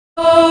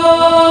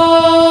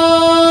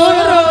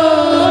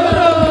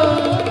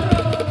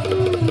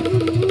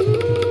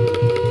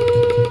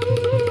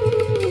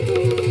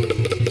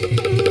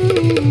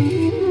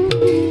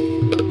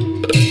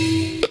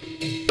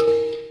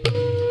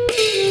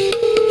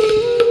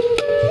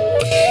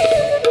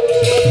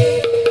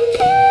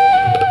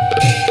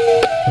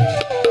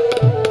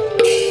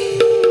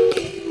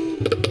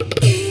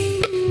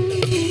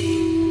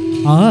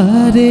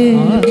আরে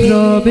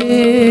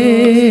রবে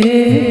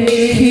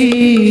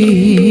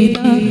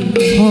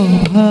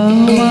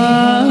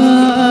সভামাজে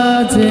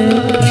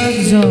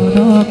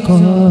জনক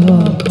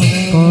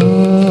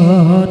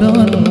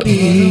করন্দিনী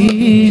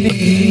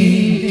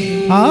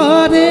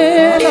আরে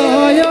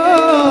লয়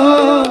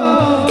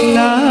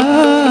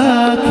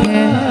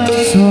লাখে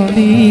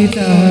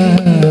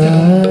সরিতাই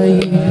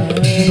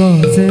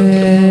গজে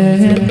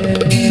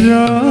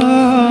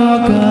রগামিনী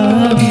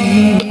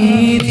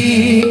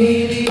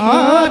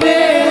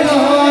আরে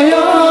লয়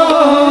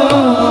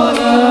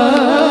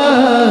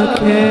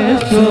লাখে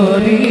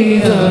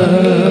সরিতাই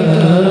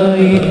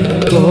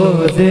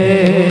গজে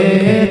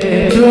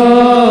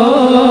রগামিনী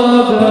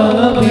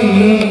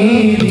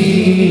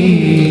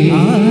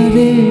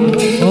আরে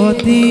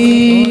অতি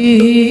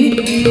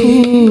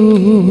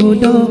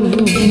ফুল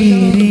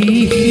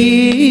গিরিহিতা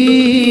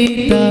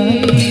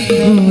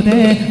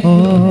গুণে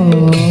অনুপম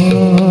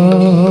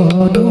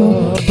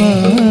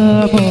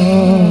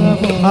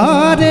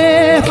আরে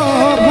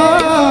সভা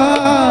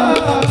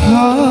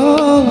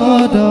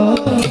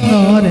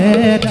নরে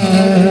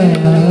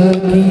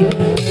ডাকি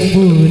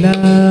বোলা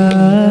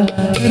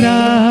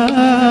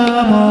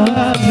ৰাম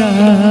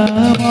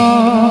ৰাম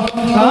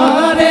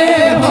আৰে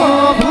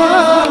সভা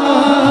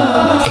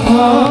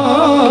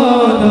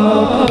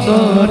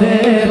নৰে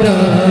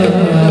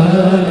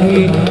ডাকি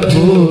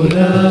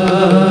বোলা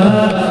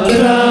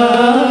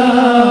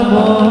ৰাম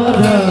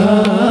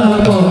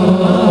ৰাম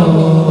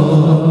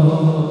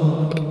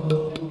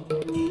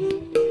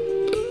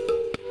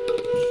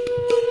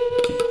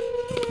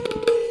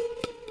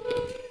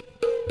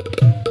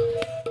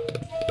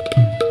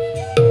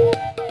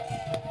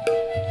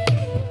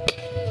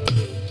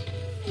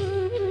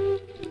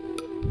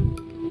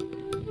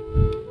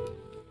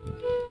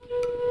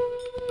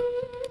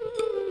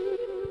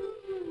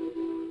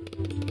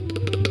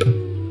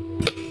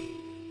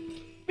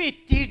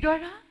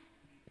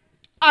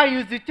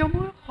আয়োজিত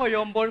মোৰ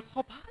স্বয়ম্বৰ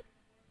সভাত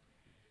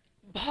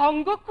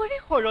ভংগ কৰি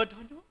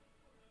হৰধনু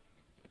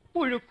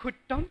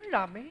পুৰুষোত্তম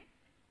ৰামে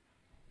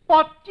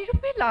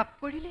পত্নীৰূপে লাভ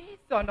কৰিলে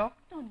জনক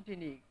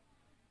নন্দিনী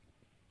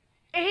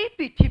এই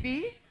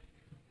পৃথিৱীৰ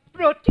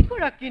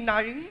প্ৰতিগৰাকী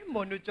নাৰীৰ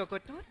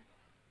মনোজগতত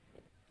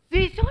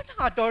যিজন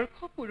আদৰ্শ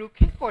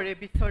পুৰুষে কৰে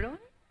বিচৰণ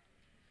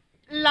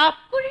লাভ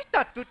কৰি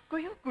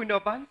তাতোতকৈও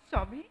গুণৱান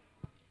স্বামী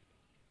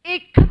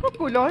ইক্ষাকু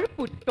কুলৰ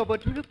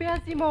পুত্ৰবধূৰূপে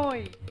আজি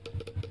মই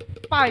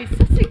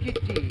পাইছো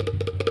স্বীকৃতি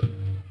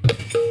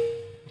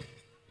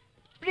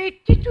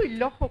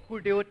পিতৃতুল্য শশুৰ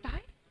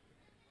দেউতাই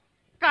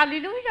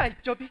কালিলৈ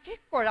ৰাজ্যাভিষেক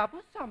কৰাব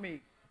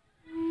স্বামীক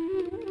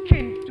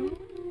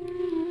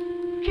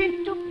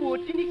কিন্তু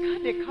পুৱতি নিশা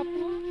দেখা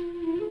পোৱা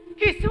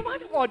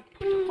কিছুমান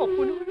অদ্ভুত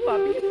সপোনৰ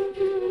বাবে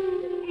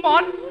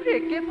মনবোৰ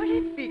একেবাৰে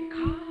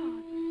বিষাদ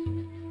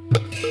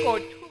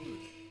কঠোৰ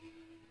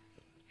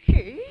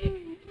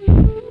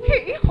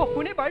সেই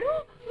সপোনে বাৰু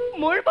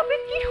মোৰ বাবে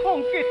কি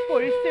সংকেত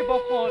কৰিছে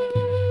বহন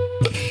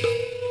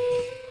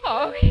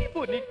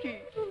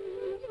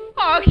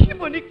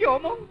আহিব নেকি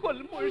অমংগল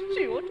মোৰ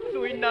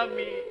চিৰতলৈ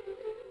নামি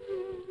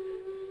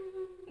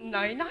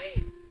নাই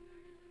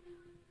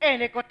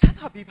এনে কথা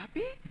ভাবি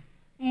ভাবি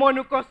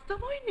মনোকষ্ট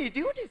মই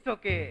নিদিও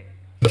নিজকে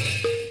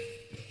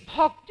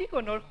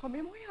ভক্তিগণৰ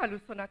সমে মই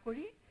আলোচনা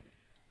কৰি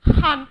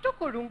শান্ত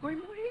কৰোঁগৈ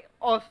মোৰ এই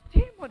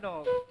অস্থিৰ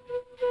মনক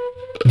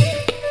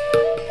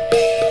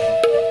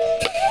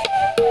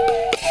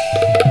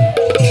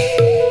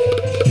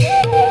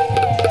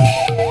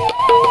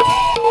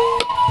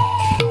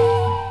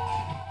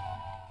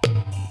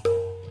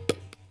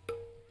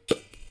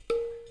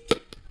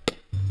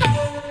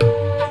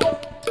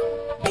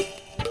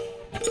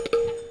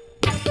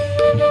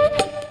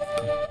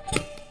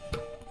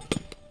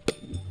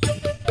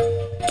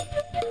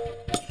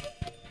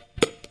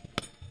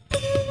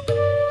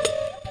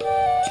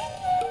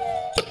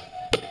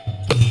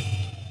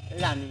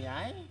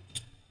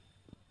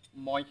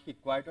মই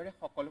শিকোৱাৰ দৰে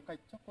সকলো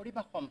কাৰ্য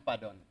কৰিবা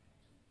সম্পাদন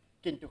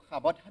কিন্তু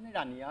সাৱধানে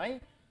ৰাণীয়াই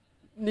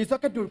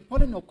নিজকে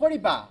দুৰ্বল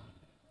নকৰিবা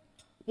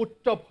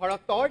পুত্ৰ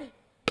ভৰতৰ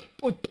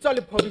উজ্জ্বল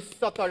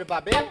ভৱিষ্যতৰ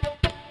বাবে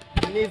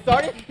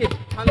নিজৰ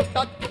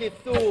সিদ্ধান্তত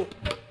কিছু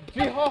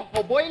দৃঢ়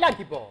হ'বই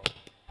লাগিব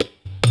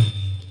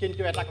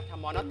কিন্তু এটা কথা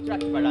মনত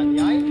ৰাখিবা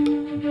ৰাণীয়াই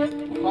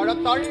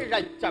ভৰতৰ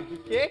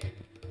ৰাজ্যাভিষেক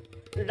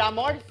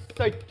ৰামৰ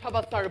 14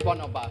 বছৰ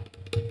বনবাস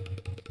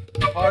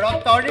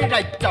ভৰতৰ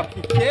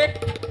ৰাজ্যাভিষেক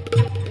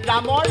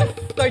ৰামৰ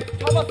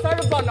 14 বছৰ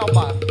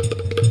বনবাস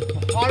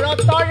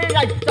ভৰতৰ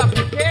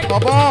ৰাজ্যাভিষেক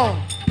হ'ব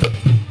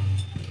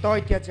তই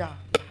এতিয়া যা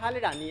ভাল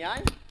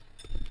ৰাণীয়াই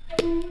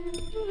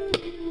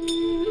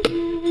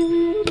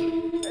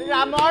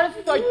ৰামৰ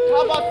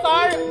 14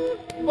 বছৰ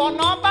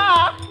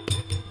বনবাস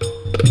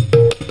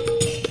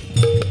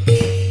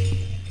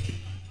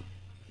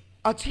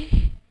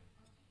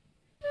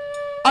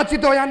আজি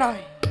দয়া নাই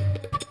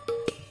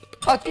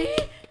আজি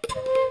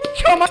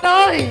ক্ষমা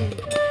নাই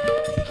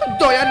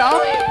দয়া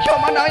নাই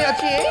ক্ষমা নাই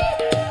আজি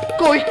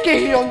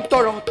কৈকেয়ীৰ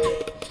অন্তৰত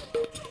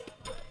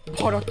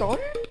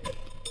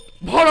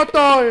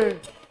ভৰতৰ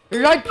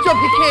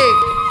ৰাজ্যাভিষেক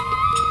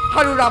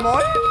আৰু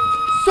ৰামৰ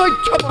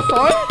 14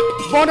 বছৰ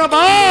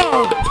বনবাস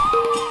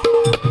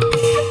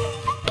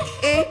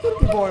এই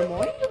বৰ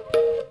মই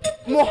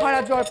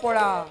মহাৰাজৰ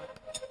পৰা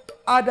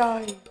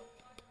আদায়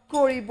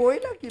কৰিবই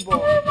লাগিব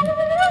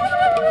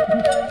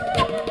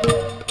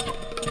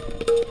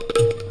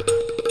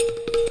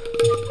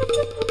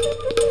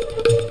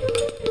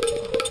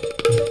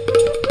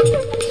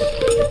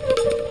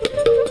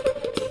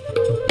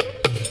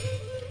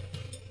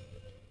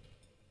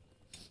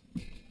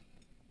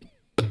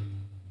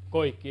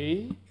কইকি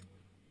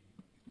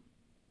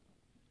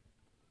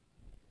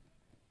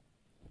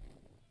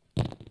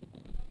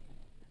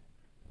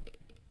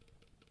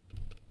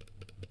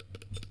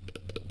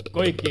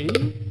কইকি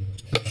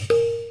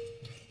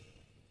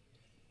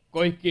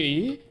কইকি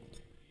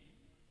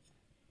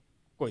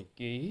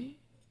কইকি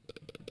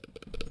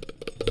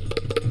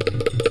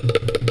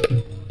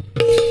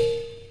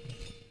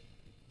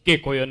কে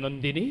কয়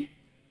নন্দিনী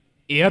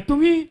এয়া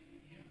তুমি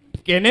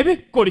কেনেবে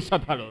কৰিছা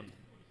ধাৰণ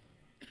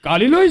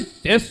কালিলৈ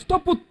জ্যেষ্ঠ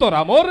পুত্ৰ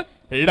ৰামৰ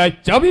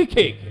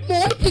ৰাজ্যাভিষেক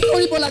মই কি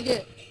কৰিব লাগে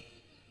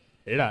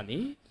ৰাণী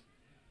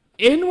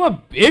এনেকুৱা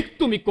বেগ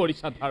তুমি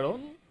কৰিছা ধাৰণ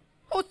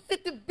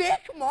উচিত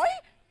বেগ মই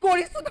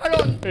কৰিছো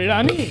ধাৰণ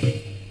ৰাণী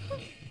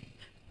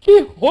কি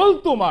হল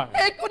তোমাৰ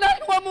একো নাই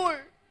হোৱা মোৰ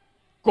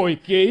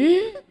কইকেয়ী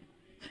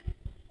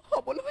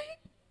হবলৈ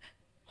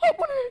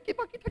কি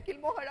বাকী থাকিল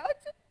মহাৰাজ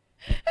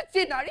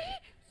যে নাৰী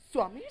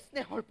স্বামীৰ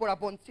স্নেহৰ পৰা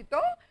বঞ্চিত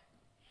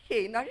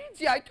সেই নাৰী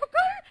জীয়াই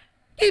থকাৰ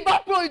কিবা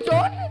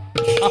প্ৰয়োজন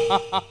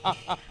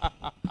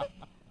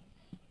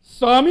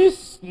স্বামী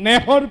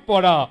স্নেহৰ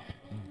পৰা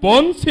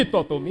বঞ্চিত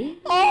তুমি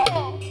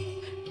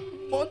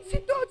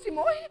বঞ্চিত আছি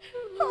মই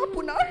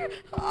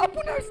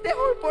আপোনাৰ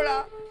স্নেহৰ পৰা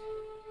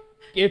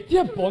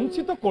কেতিয়া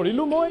বঞ্চিত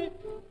কৰিলো মই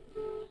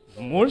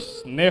মোৰ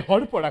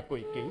স্নেহৰ পৰা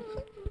কইকেয়ী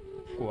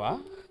কোৱা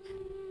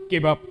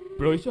কিবা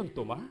প্ৰয়োজন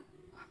তোমাৰ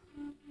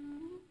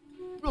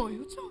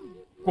প্ৰয়োজন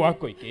কোৱা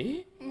কইকেয়ী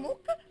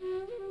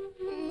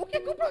মোক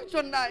একো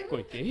প্ৰয়োজন নাই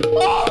কইকেয়ী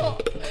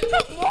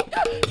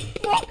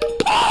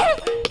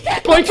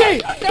কইকেয়ী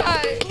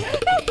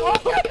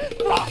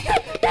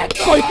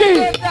কইকেয়ী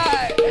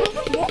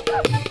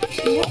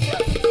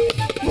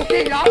মুকে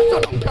ৰাজ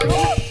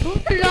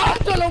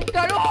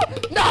অলংকাৰো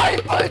নাই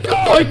প্ৰয়োজন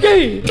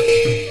কইকেয়ী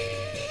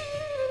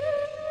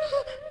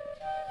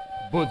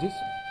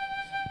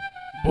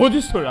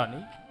বুজিছো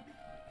ৰাণী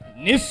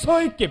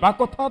নিশ্চয় কিবা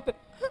কথাত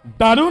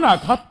দাৰুণ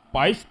আঘাত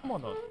পাইছা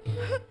মনত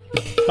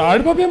তাৰ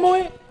বাবে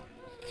মই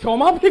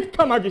ক্ষমা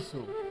ভিক্ষা মাগিছো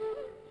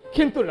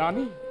কিন্তু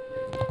ৰাণী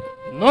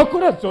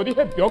নকৰা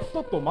যদিহে ব্যক্ত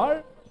তোমাৰ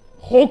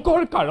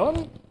শোকৰ কাৰণ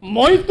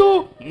মইতো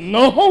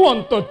নহওঁ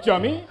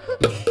অন্তৰ্যামী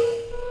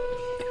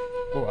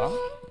কোৱা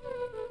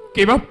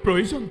কিবা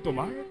প্ৰয়োজন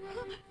তোমাৰ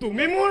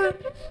তুমি মোৰ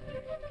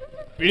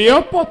প্ৰিয়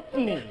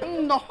পত্নী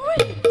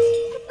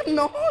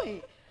নহয়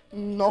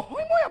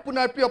মই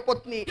আপোনাৰ প্ৰিয়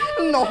পত্নী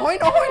নহয়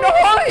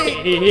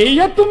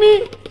এয়া তুমি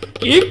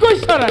কি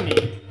কৈছা ৰাণী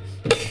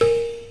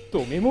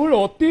তুমি মোৰ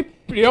অতি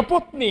প্ৰিয়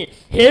পত্নী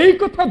সেই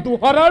কথা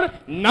দোহাৰাৰ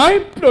নাই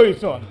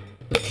প্ৰয়োজন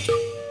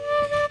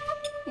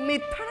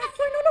মিথ্যাৰ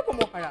আশ্ৰয় নল'ব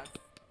মহাৰাজ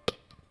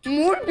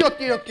মোৰ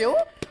ব্যতিৰেকেও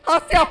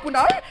আছে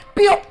আপোনাৰ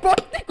প্ৰিয়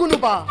পত্নী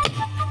কোনোবা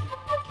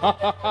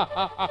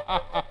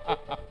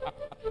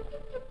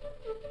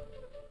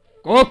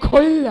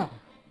কৌশল্যা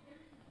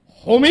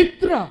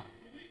সৌমিত্ৰা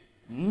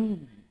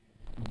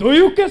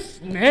দুয়োকে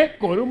স্নেহ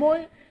কৰো মই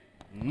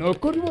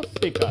নকৰিব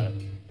স্বীকাৰ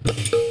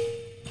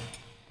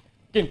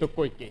কিন্তু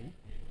কইকেয়ী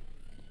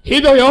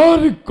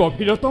হৃদয়ৰ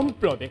গভীৰতম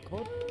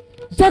প্ৰদেশত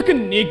যাক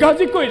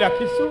নিগাজিকৈ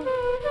ৰাখিছো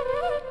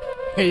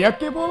সেয়া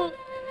কেৱল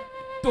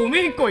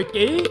তুমি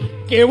কইকেয়ী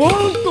কেৱল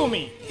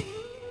তুমি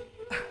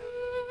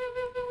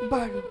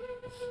বাৰু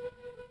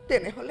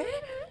তেনেহলে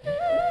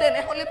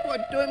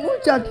প্ৰত্যয় মোৰ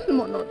জানিল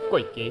মনত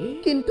কইকেয়ী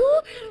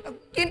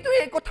কিন্তু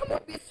এই কথা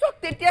মোৰ বিশ্বাস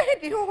তেতিয়াহে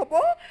দৃঢ় হ'ব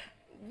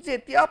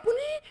যেতিয়া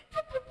আপুনি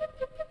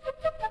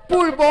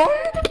পূৰ্বৰ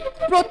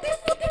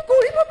প্ৰতিশ্ৰুতি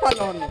কৰিব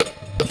পালন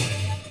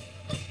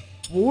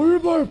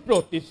পূৰ্বৰ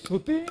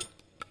প্ৰতিশ্ৰুতি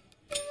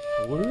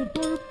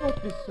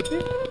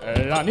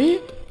ৰাণী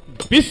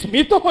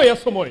বিস্মিত হৈ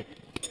আছো মই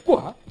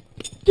কোৱা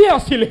কি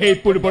আছিল সেই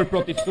পূৰ্বৰ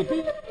প্ৰতিশ্ৰুতি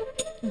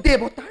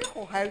দেৱতাৰ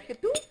সহায়ৰ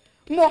হেতু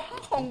মহা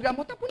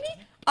সংগ্ৰামত আপুনি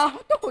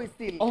আহত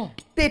হৈছিল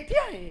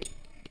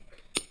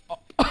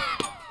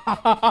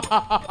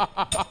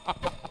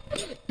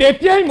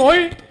তেতিয়াই মই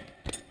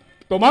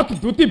তোমাক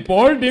দুটি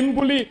বৰ দিম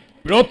বুলি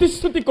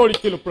প্ৰতিশ্ৰুতি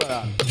কৰিছিলো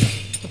প্ৰয়াণ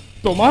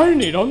তোমাৰ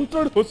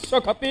নিৰন্তৰ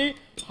শুশ্ৰূষাতে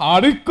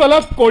আৰোগ্য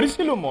লাভ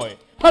কৰিছিলো মই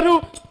আৰু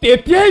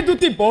তেতিয়াই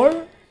দুটি বৰ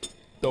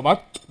তোমাক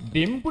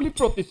দিম বুলি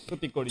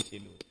প্ৰতিশ্ৰুতি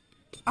কৰিছিলো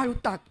আৰু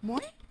তাক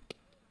মই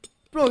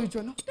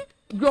প্ৰয়োজনত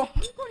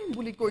গ্ৰহণ কৰিম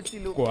বুলি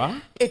কৈছিলো কোৱা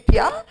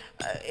এতিয়া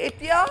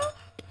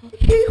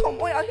সেই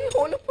সময় আহি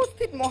হ'ল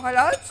উপস্থিত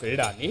মহাৰাজ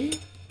ৰাণী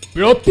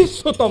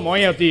প্ৰতিশ্ৰুত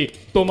মই আজি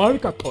তোমাৰ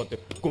কাষত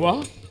কোৱা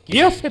কি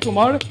আছে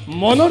তোমাৰ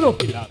মনৰ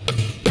অভিলাষ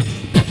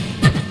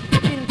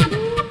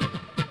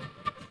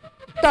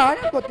তাৰ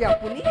আগতে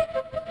আপুনি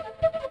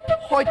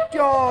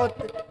সত্যত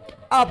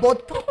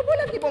আবদ্ধ হ'ব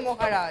লাগিব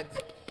মহাৰাজ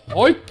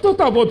সত্যত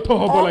আবদ্ধ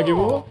হ'ব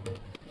লাগিব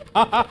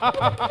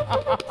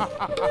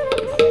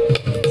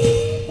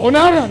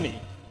অনাৰাণী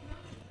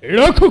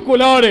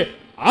ৰঘুকুলৰ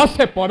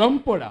আছে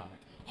পৰম্পৰা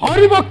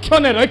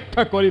হৰিবক্ষণে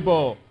ৰক্ষা কৰিব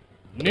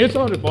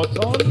নিজৰ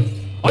বচন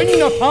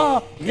অন্যথা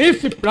নিজ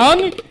প্ৰাণ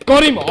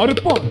কৰিম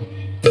অৰ্পণ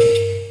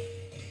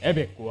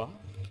এবে কোৱা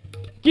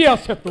কি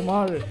আছে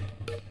তোমাৰ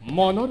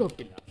মনৰ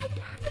অকিলা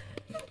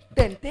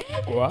তেন্তে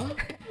কোৱা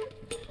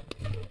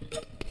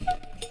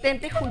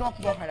তেন্তে শুনক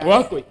মহাৰাজ কোৱা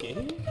কৈকে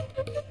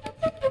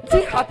যি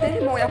হাতেৰে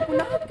মই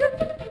আপোনাক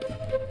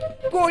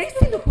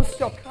কৰিছিলো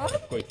শুশ্ৰূষা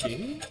কৈকে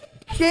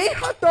সেই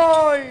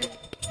হাতৰ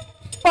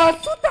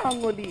 5টা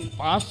আঙুলি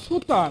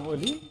 5টা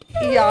আঙুলি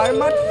ইয়াৰ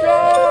মাত্ৰ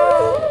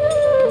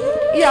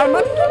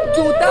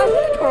 2টা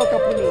আঙুলি ধৰক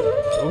আপুনি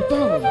দুটা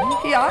আঙুলি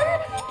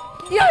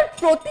ইয়াৰ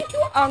প্ৰতিটো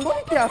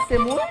আঙুলিতে আছে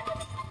মোৰ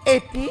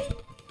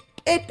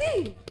এটি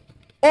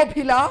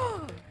অভিলাষ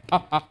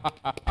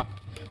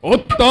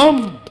উত্তম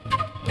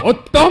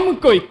উত্তম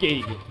কৈকে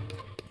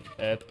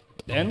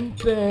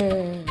তেন্তে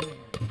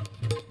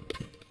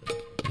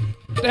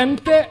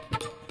তেন্তে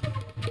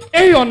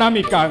এই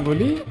অনামিকা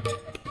আঙুলি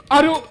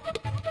আৰু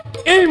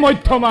এই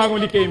মধ্যমা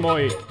আঙুলিকেই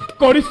মই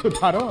কৰিছো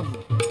ধাৰণ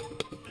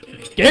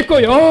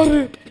কেকৈৰ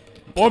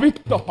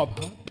পবিত্ৰ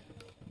সভা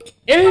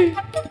এই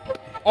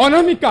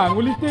অনামিকা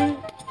আঙুলিতে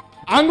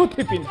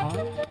আঙুঠি পিন্ধা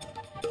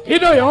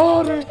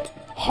হৃদয়ৰ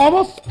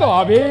সমস্ত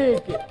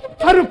আবেগ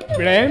আৰু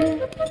প্ৰেম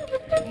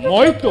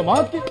মই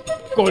তোমাক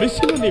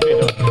কৰিছিলো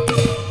নিবেদন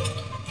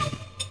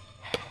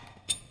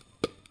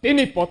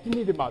তিনি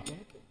পত্নীৰ মাজত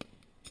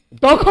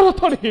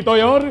দশৰথৰ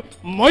হৃদয়ৰ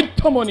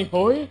মধ্যমণি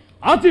হৈ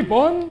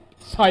আজীৱন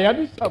ছায়া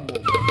দিছা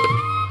মোক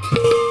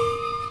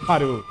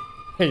আৰু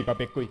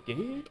সেইবাবে কৈকে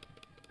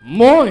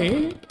মই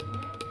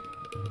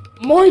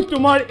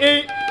তোমাৰ এই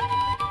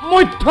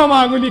মধ্যমা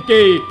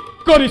আঙুলিকেই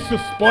কৰিছো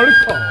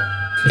স্পৰ্শ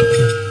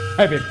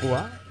এবে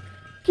কোৱা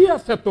কি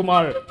আছে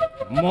তোমাৰ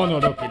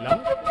মনৰ অকিলা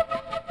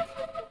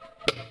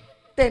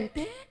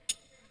তেন্তে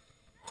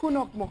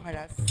শুনক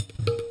মহাৰাজ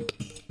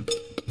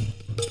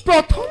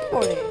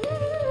প্ৰথমবাৰে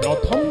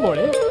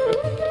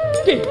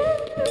কি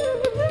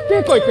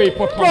কৈ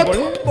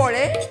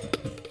প্ৰথমবাৰে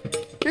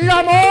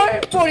ৰামৰ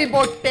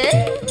পৰিৱৰ্তে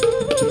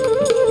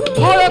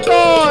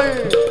ভৰতৰ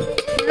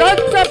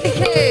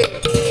ৰাজ্যাভিষেক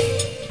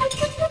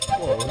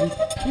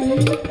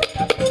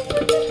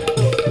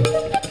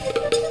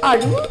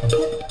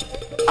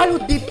আৰু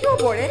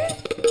দ্বিতীয়বাৰে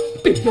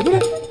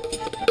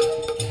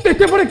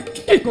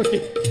কি কৈছে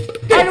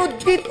আৰু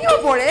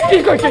দ্বিতীয়বাৰে কি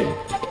কৈছে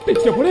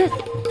তৃতীয়বাৰে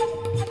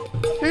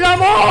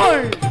ৰামৰ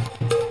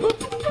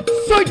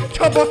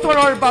 14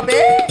 বছৰৰ বাবে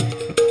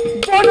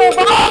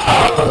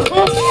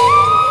বনবাস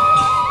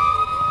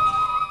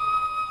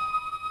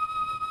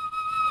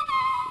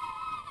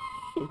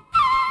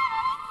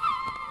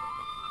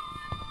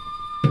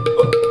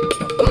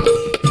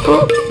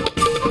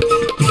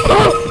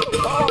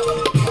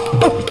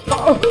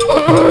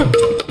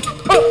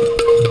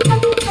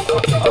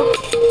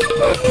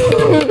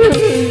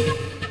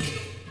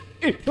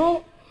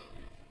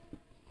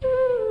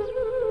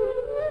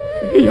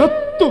ইয়াত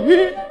তুমি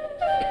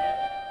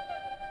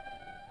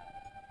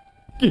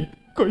কি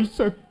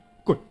কৈছা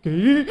কৈকে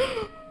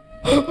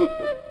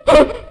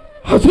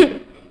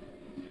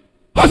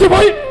আজি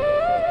মই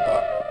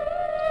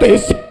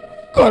তেজ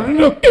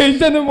কৰ্ণকেই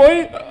যেন মই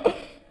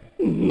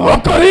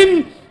নকৰিম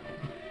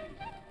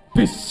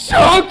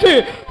বিশ্বাস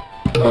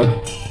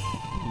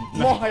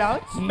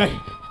মহাৰাজ নাই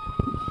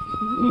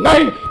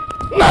নাই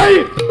নাই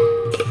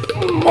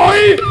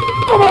মই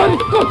তোমাৰ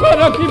কথা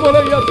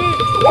ৰাখিবলৈ আজি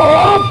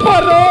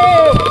পাৰো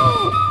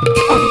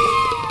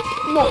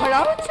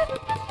মহাৰাজ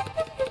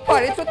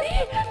পাৰে যদি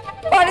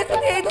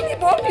এই দুটি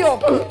বৰ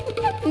দিয়ক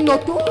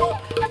নতু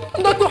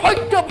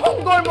সত্য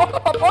ভংগৰ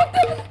মহাপাপত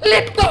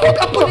লিপ্ত হওক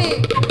আপুনি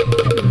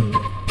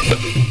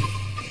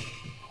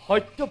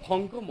সত্য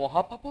ভংগ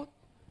মহাপাপত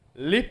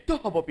লিপ্ত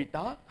হ'ব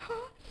পিতা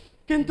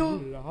কিন্তু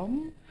ৰাম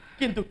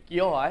কিন্তু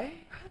কিয় আই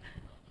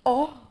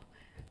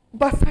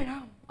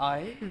বাছাৰাম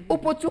আই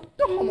উপযুক্ত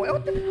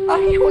সময়ত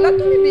আহি হলা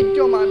তুমি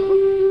বিদ্যমান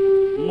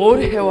মোৰ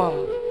সেৱা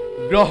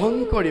গ্ৰহণ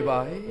কৰিবা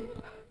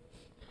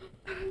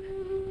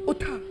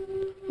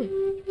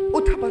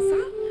উঠা বাছা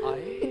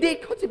আই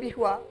দীৰ্ঘজীৱী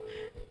হোৱা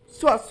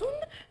চোৱাচোন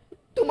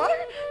তোমাৰ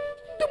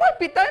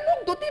পিতাই মোক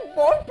দুটি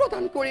বৰ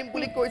প্ৰদান কৰিম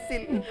বুলি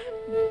কৈছিল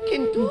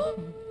কিন্তু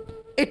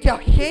এতিয়া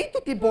সেই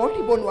দুটি বৰ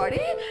দিব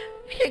নোৱাৰি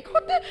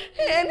শেষতে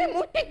এনে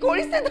মূৰ্তি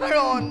কৰিছে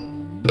ধাৰণ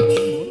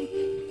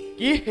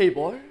কি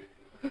সেইবৰ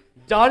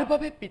যাৰ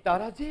বাবে পিতাৰ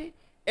আজি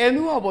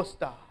এনো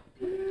অৱস্থা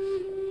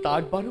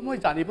তাক বাৰু মই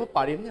জানিব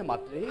পাৰিমনে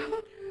মাত্ৰে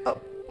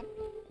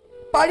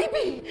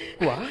পাৰিবি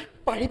কোৱা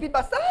পাৰিবি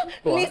বাছা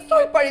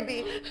নিশ্চয় পাৰিবি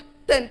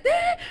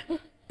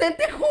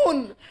তেন্তে শুন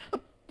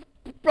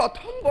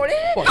প্ৰথমবাৰে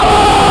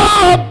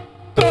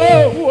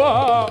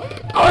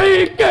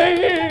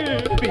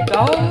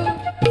পিতা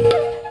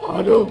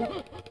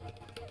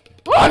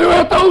আৰু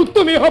এটাও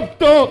তুমি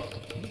শব্দ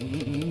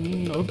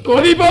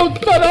নকৰিবা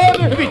উত্তৰৰ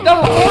পিতা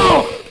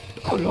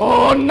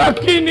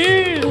নাকিনি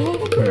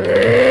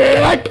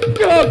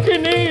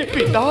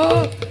পিতা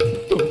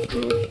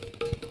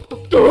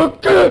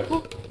তোক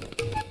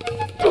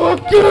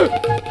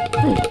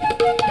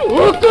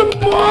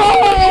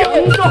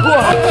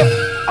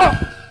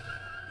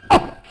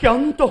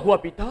ক্ষান্ত হোৱা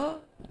পিতা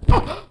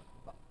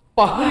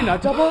পাহৰি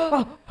নাযাবা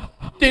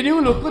তেৰেও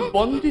লগত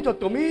বন্দিত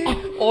তুমি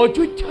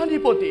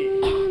অযোধ্যাধিপতি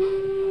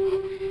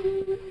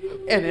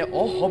এনে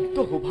অশব্দ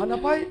শোভা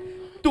নাপায়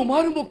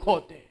তোমাৰ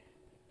মুখতে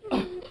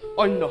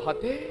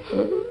অন্যহাতে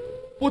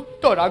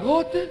পুত্ৰৰ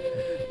আগত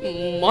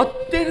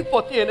মাতৃৰ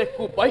প্ৰতি এনে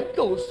কুবাক্য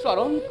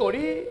উচ্চাৰণ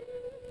কৰি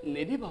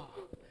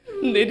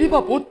নিদিবা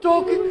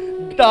পুত্ৰক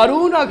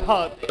দাৰুণ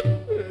আঘাত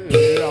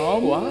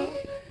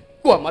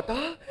কোৱা মাতা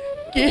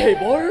কি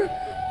সেইবোৰ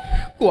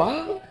কোৱা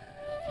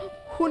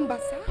শুন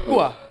বাছা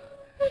কোৱা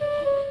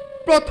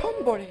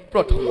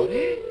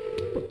প্ৰথমৰে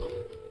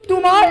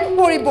তোমাৰ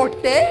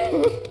পৰিৱৰ্তে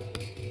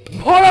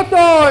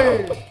ভৰতৰ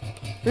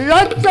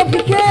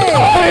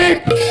ৰাজ্যাভিষেক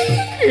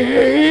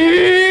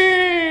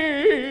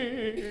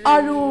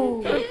আৰু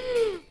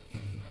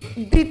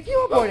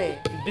দ্বিতীয়বাৰে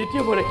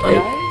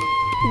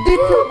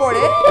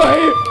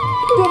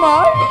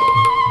তোমাৰ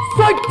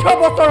 14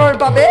 বছৰৰ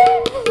বাবে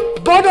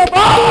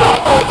বনবাস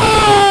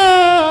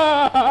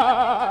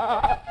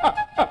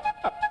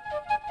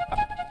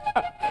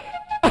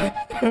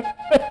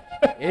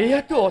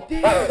এয়াতো অতি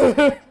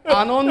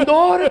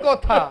আনন্দৰ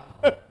কথা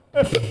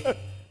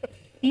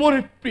মোৰ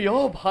প্ৰিয়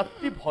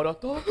ভাতৃ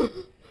ভৰতক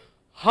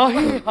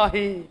হাঁহি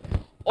হাঁহি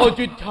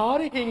অযোধ্যাৰ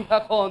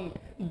সিংহাসন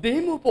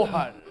দিম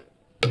উপহাৰ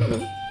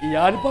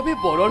ইয়াৰ বাবে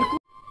বৰণ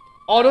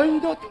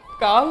অৰণ্যত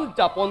কাল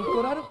যাপন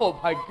কৰাৰ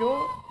সৌভাগ্য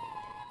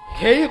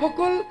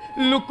সেইসকল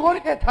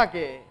লোকৰহে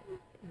থাকে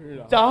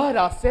যাৰ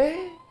আছে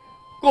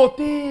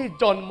কোটি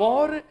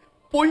জন্মৰ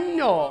পুণ্য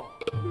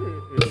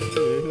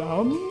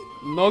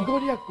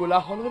নগৰীয়া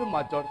কোলাহলৰ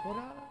মাজৰ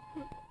পৰা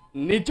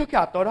নিজকে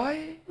আঁতৰাই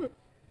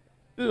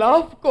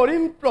লাভ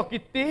কৰিম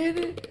প্ৰকৃতিৰ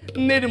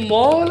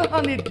নিৰ্মল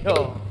সান্নিধ্য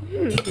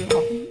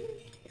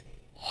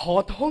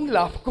সৎসং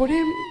লাভ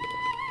কৰিম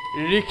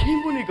ঋষি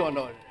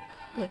মুনিগণৰ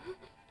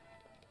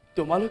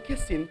তোমালোকে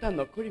চিন্তা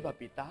নকৰিবা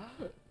পিতা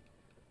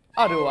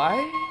আৰু আই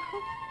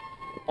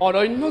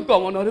অৰণ্য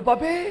গমনৰ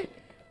বাবে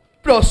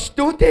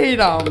প্ৰস্তুত এই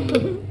ৰাম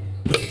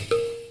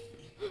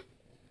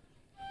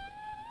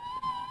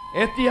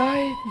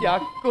এতিয়াই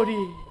ত্যাগ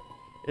কৰি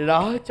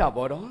ৰাজ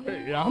আৱৰণ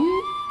ৰাম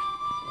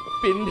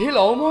পিন্ধি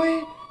লওঁ মই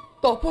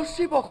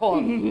তপস্বী বসন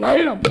নাই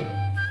ৰাম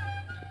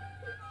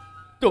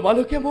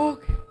তোমালোকে মোক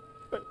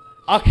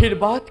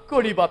আশীৰ্বাদ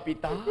কৰিবা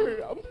পিতা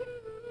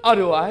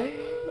আৰু আই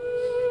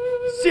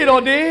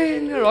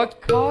চিৰদিন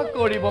ৰক্ষা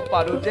কৰিব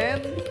পাৰো যেন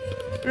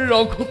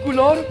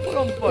ৰঘুকুলৰ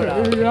পৰম্পৰা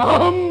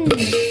ৰাম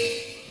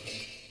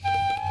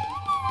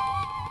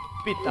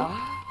পিতা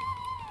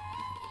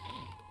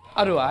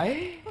আৰু আই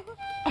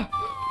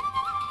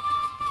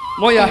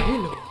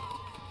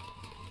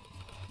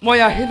মই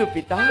আহিলো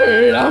পিতা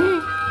ৰাম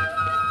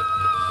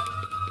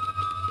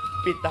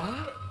পিতা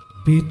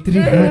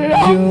পিতৃকাৰ্য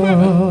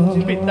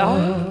পিতা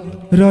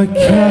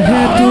ৰক্ষা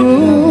হেতু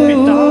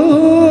পিতা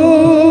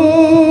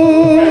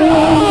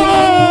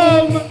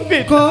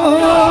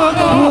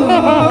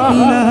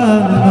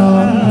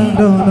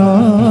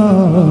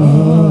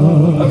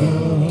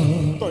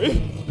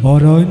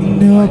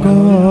অৰণ্য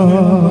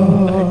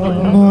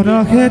গমন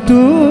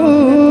হেতু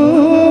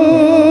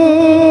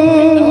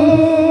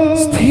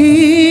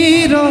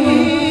স্থিৰ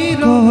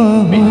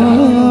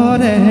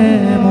কৰে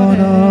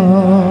মন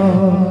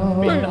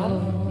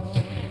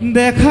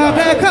দেখা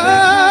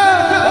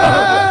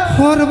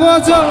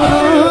সৰ্বজন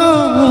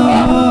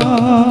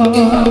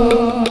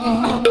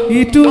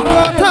ইটো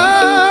কথা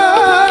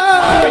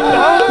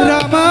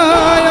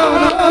ৰামায়ণ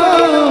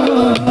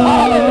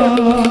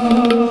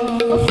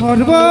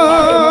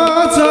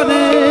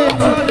সৰ্বজনে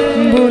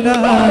বোলা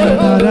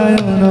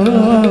নাৰায়ণ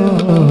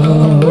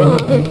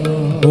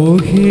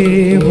অহি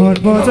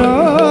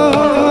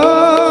সৰ্বজন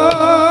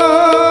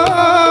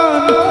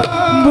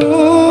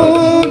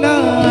বোলা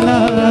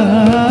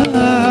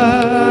নাৰায়ণ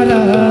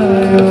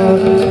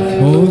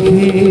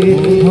অহি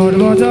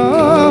সৰ্বজন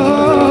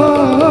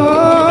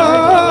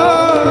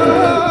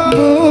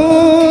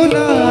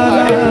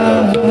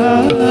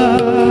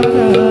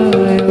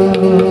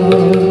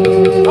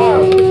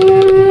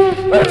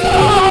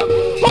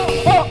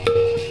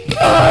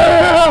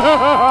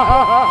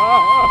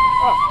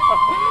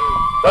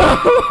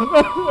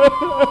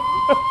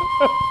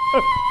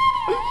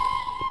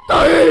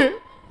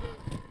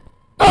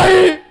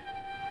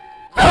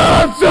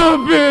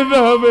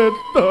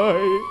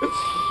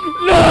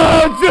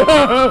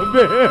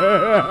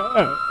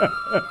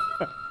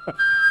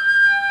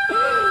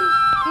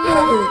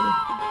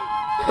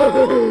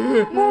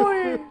মোৰ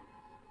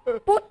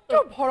পুত্ৰ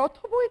ভৰত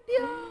হ'ব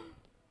এতিয়া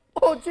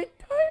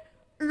অযোধ্যাৰ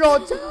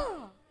ৰজা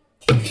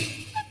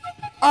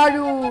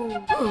আৰু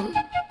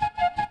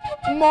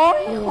মই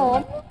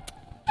হ'ম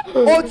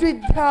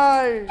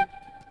অযোধ্যাৰ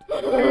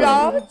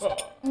ৰাজ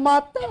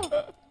মাতা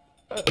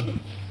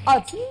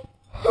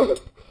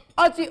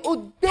আজি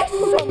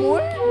উদ্দেশ্য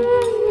মোৰ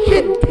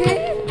সিদ্ধিৰ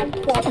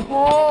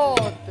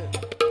পথত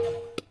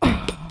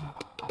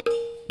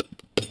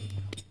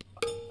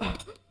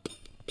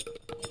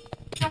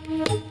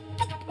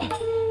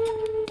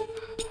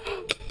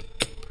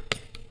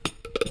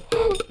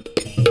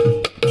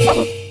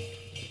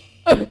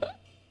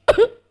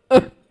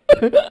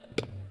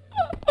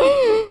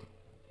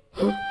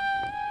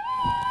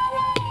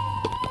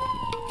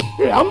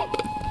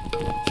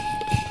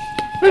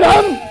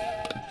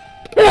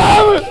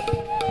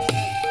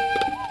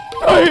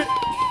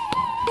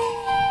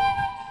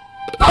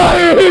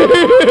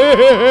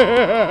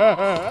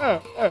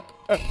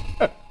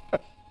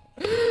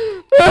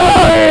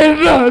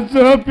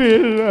রাজা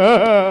পিলা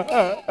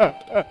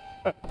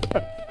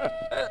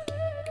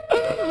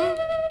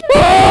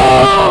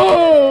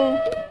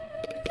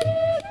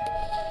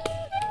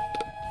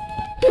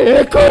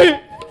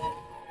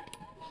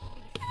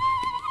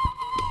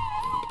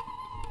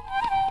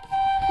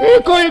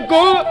একই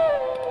গো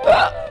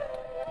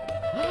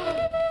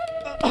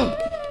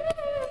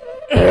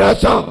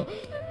রাজা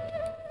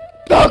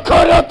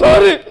তাকারা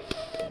তোর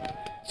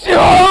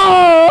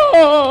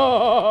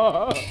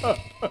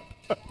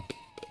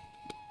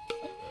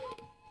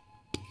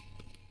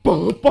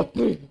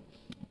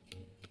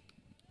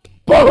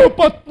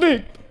বহুপত্নী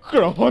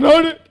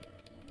গ্রহণের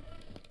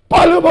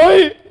পাল ভাই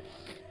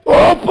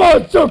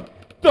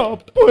উপযুক্ত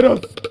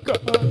পুরস্কার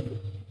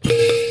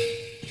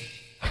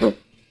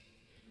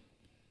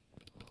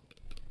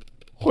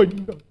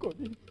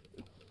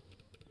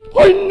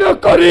হন্য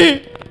করি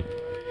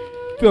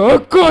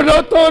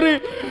তোর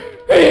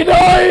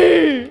হৃদয়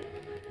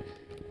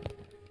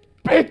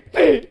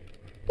ব্যক্তি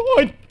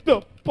সত্য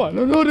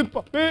পালনের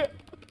বাবে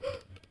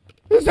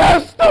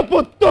জ্যেষ্ঠ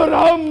পুত্র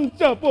রাম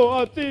যাব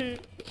আজি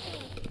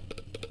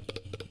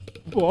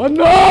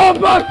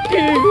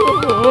বনবাসী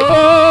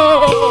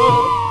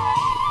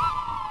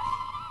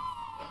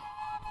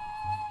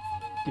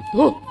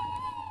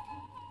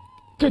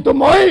কিন্তু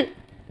মই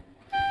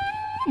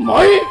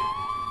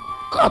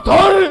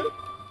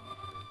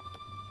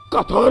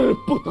কাঠৰ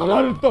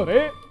পুতলাৰ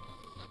দৰে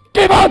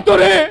কিবা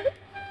দৰে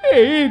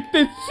এই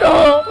দৃশ্য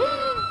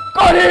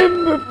কৰিম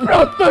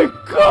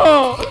প্ৰত্যক্ষ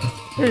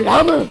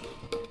ৰাম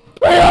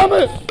ৰাম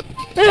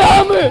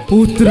রাম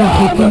পুত্র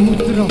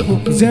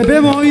হুক যেবে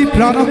মই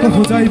প্রাণক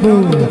বুঝাইব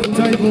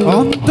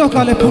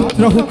অন্তকালে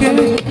পুত্র হুকে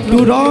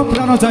তোর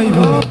প্রাণ যাইব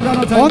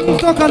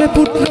অন্তকালে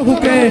পুত্র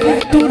হুকে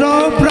তোর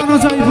প্রাণ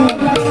যাইব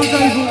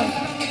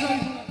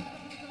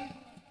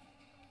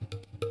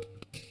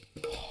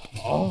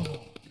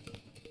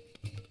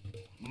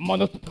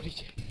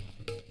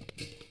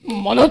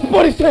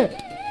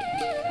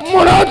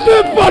মনত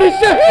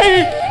পৰিছে এই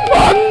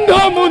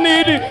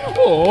অন্ধমুনিৰ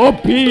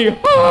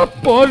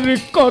অভিশাপৰ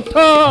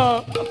কথা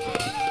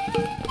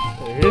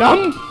ৰাম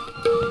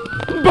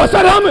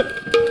বসা ৰাম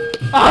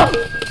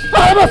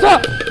বসা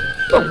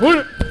তোৰ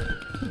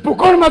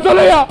বুকৰ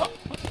মাজলৈ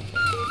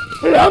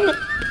ৰাম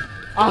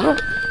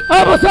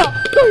বসা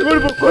তোৰ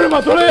বুকৰ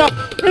মাজলৈ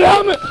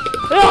ৰাম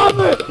ৰাম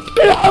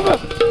ৰাম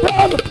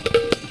ৰাম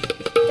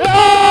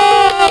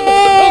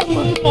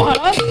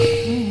মহাৰাজ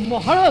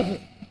মহাৰাজ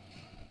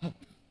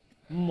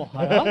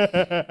মহাৰাজ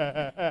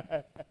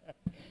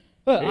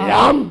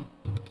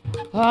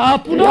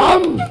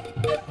ৰাম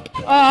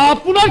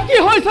আপনাৰ কি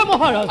হয়েছে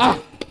মহাৰাজ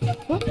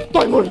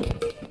তই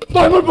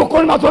মোৰ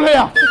বুকৰ মাজলৈ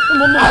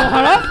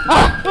মহাৰাজ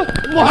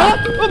মহাৰাজ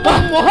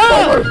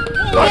মহাৰাজ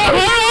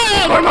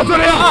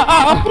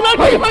আপনাৰ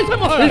কি হয়েছে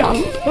মহাৰাজ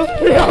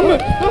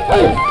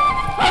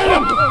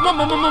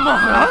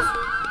মহাৰাজ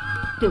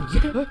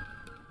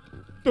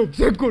তোক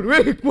যে গুৰুৱে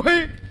শিকোৱাই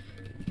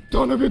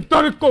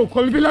ধনবিদ্যাৰ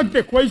কৌশলবিলাক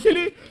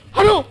দেখুৱাইছিলি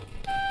আৰু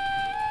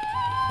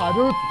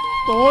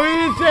তই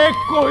যে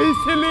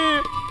কৈছিলি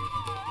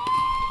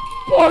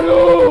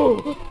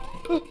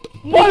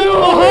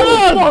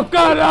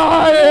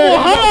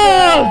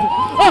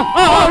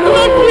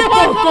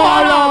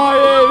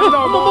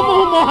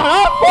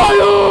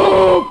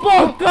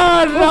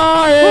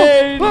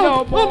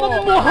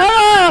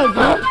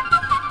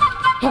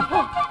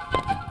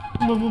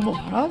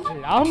মহাৰাজ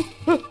ৰাম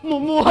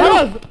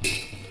মহাৰাজ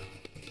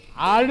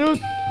আৰু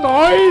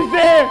তই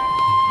যে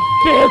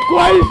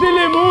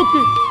দেখুৱাইছিলি মোক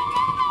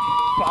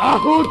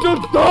বাহু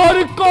যুদ্ধৰ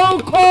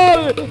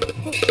কৌশল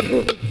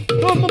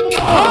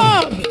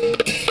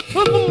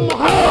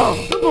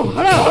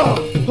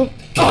মহাৰাজ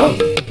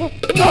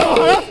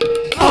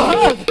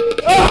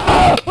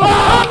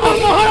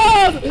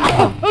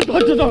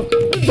ধৈৰ্য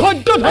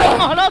ধৰক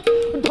মহাৰাজ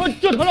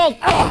ধৈৰ্য ধৰক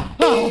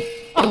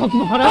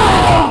মহাৰাজ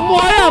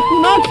মই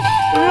আপোনাক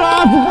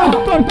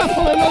ৰাজভক্তৰ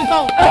কাষলৈ লৈ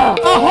যাওঁ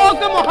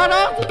আহক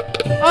মহাৰাজ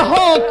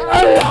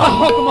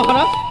আহক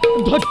মহাৰাজ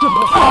ধৈৰ্য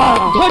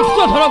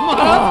ধৰক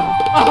মহাৰাজ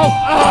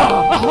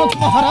আহক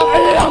মহাৰাজ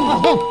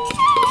আহক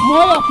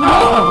মই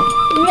আপোনাক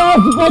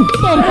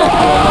ৰাজভক্তৰ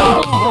কাষলৈ লৈ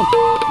যাওঁ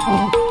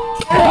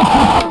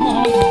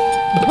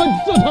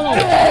ধৈৰ্য ধৰক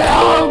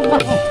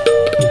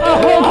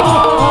আহক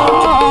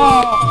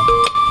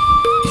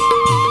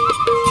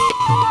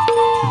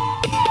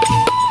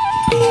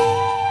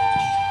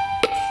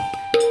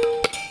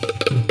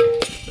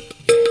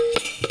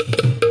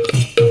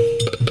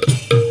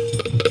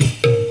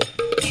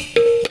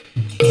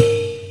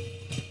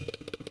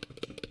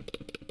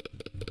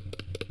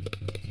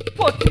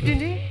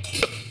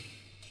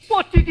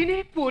প্ৰতিদিনে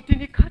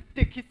পুৱতিনিশাত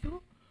দেখিছো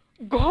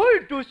ঘৰ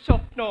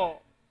দুঃস্বপ্ন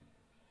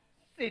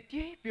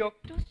তেতিয়াই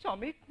ব্যক্ত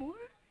স্বামীক মোৰ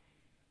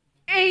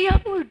এয়া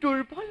মোৰ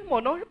দুৰ্বল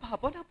মনৰ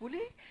ভাৱনা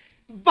বুলি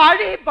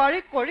বাৰে বাৰে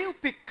কৰে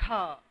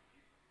উপেক্ষা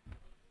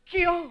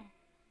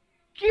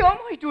কিয়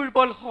মই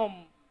দুৰ্বল হ'ম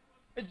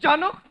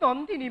জানক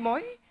নন্দিনী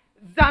মই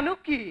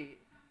জানকী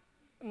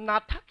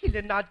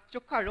নাথাকিলে ন্যায্য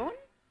কাৰণ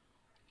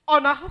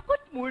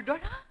অনাহকত মোৰ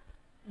দ্বাৰা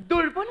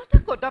দুৰ্বলতা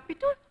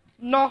কদাপিতো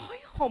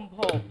নহয়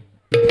সম্ভৱ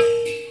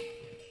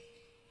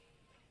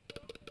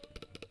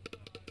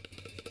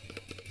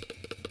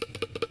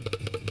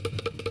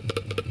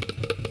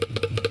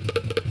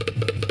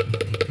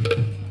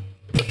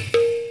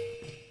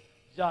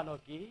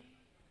জানকী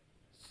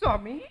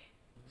স্বামী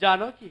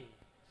জানকী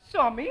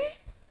স্বামী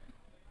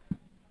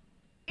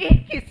এই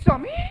কি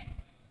স্বামী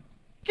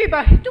কিবা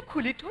হেতু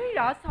খুলি থৈ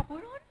ৰাজ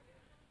আৱৰণ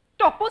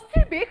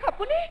তপস্বীৰ বেশ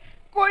আপুনি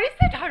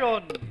কৰিছে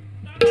ধাৰণ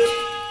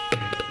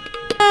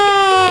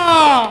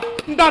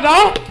দাদা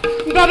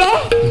দাদা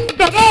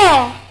দাদা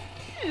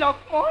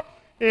লক্ষ্মণ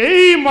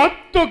এই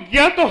মাত্ৰ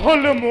জ্ঞাত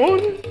হল মোৰ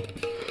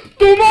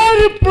তোমাৰ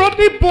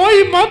প্ৰতি বৈ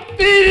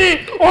মাতৃৰ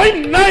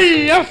অন্যায়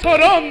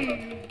আচৰণ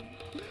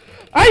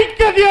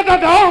আজ্ঞা দিয়া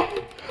দাদা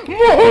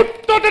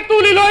মুহূৰ্ততে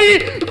তুলি লৈ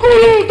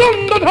গুৰু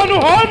দণ্ড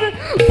ধনুহৰ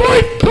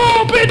পক্ষ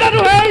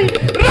বেদানো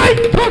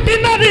ৰাক্ষসী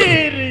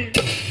নাৰীৰ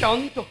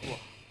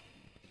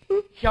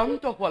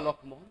শান্ত হোৱা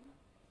লক্ষ্মণ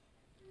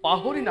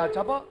পাহৰি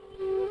নাযাবা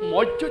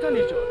মৰ্যাদা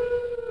নিজৰ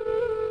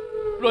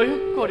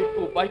প্ৰয়োগ কৰি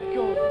কুবাক্য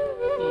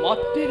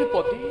মাতৃৰ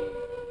প্ৰতি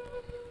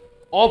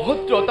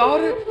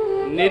অভদ্ৰতাৰ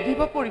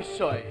নেদিবা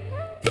পৰিচয়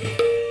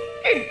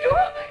কিন্তু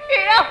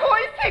এয়া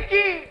হৈছে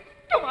কি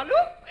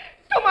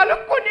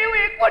তোমালোক কোনেও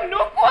একো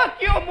নোকোৱা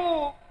কিয়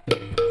মোক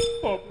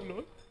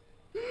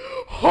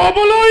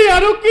হবলৈ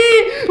আৰু কি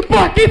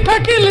বাকী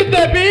থাকিল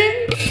দেৱী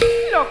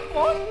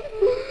লক্ষ্মণ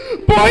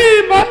বৈ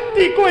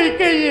মাতৃ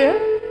কৈকেয়ে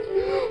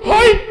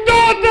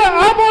সত্যত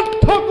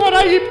আবদ্ধ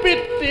কৰাই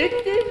পিতৃক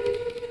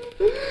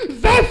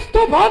জ্যেষ্ঠ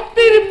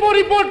ভাতৃৰ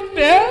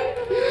পৰিৱৰ্তে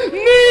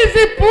নিজ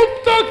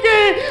পুত্ৰকে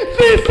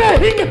দিছে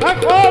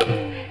সিংহাসন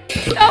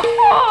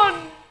লক্ষ্মণ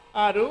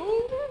আৰু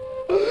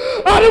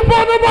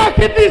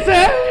বনবাসী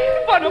দিছে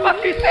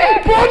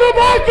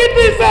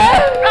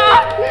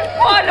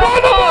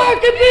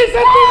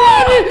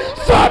তোমাৰ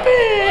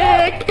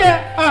স্বামীক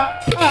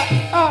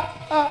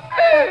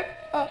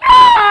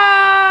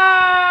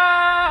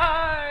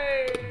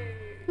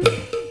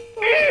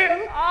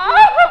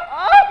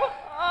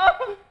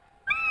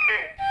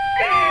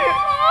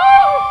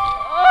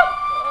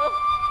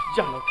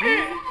জানকী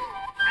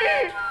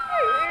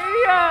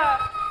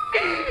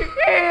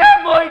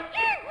মই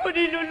কি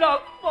শুনিলো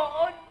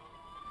লক্ষ্মণ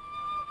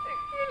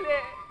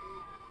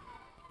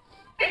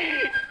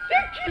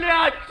দেখিলে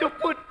আছো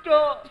পুত্ৰ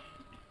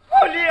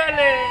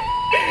ফলিয়ালে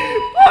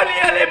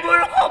মোৰ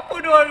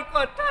সপোনৰ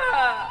কথা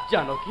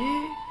জানকী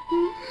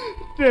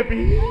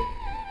দেৱী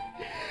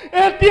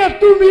এতিয়া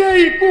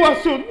তুমিয়েই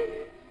কোৱাচোন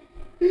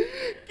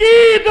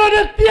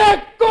কিদৰে ত্যাগ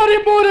কৰি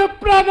মোৰ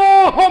প্ৰাণ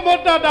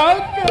সমদাদাক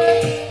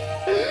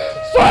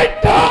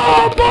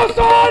 14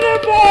 বছৰ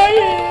মই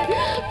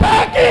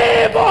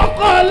থাকিব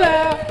ক'লে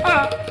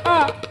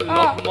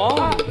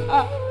লক্ষ্মণ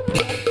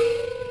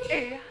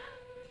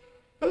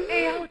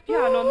এয়া অতি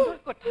আনন্দৰ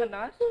কথা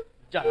নাচ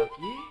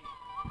জানকী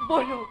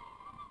বলক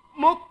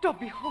মুক্ত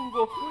বিসংগ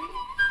হৈ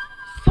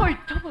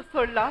 14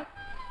 বছৰ লাগ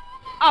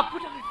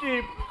আপোনাৰ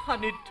নিৰ্ভৰ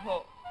সান্নিধ্য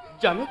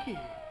জানকী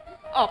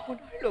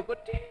আপোনাৰ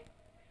লগতে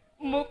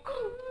মোক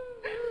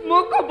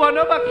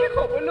বনবাসী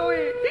হ'বলৈ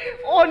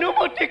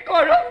অনুমতি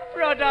কৰক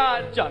প্ৰদান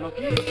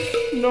জানকী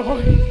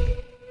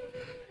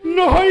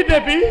নহয়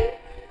দেৱী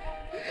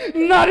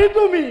নাৰী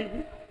তুমি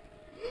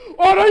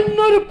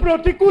অৰণ্যৰ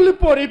প্ৰতিকূল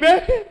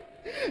পৰিৱেশ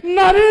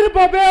নাৰীৰ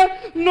বাবে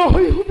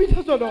নহয়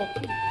সুবিধাজনক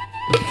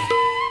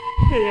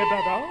সেয়ে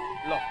দাদা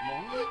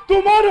লক্ষ্মণ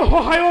তোমাৰ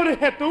সহায়ৰ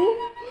হেতু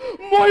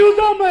ময়ো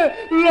যাম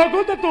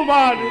লগতে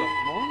তোমাৰ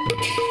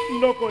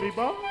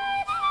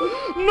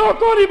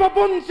নকৰিবা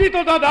বঞ্চিত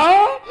দাদা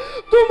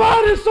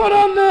তোমাৰ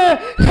চৰণে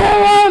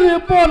সেৱাৰ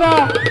পৰা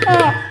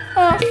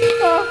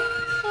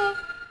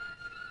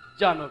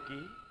জানকী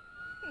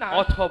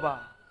অথবা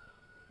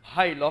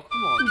ভাই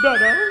লক্ষ্মণ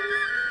দাদা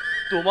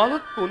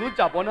তোমালোক কোনো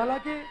যাব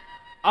নালাগে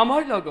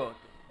আমাৰ লগত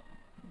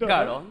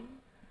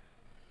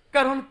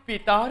কাৰণ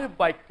পিতাৰ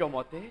বাক্য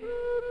মতে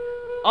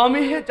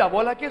আমিহে যাব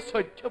লাগে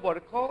 14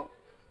 বৰ্ষ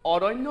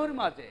অৰণ্যৰ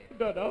মাজে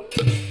দাদা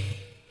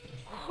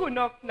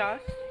শুনক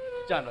নাচ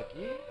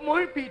জানকী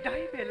মোৰ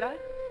বিদায় বেলাত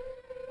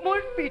মোৰ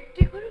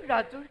পিতৃগুৰু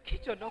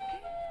ৰাজৰ্ষীজনকে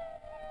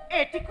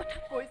এটি কথা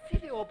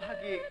কৈছিলে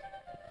অভাগে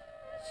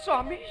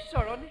স্বামীৰ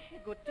চৰণেহে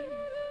গতি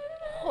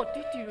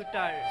সতী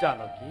তিৰোতাৰ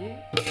জানকী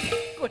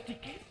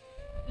গতিকে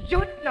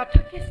য'ত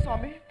নাথাকে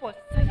স্বামীৰ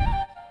পশ্চায়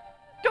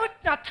ত'ত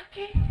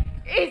নাথাকে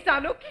এই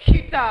জানকী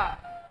সীতা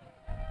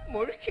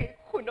মোৰ সেই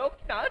শুনক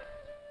নাথ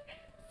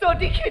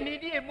যদি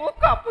নিদিয়ে মোক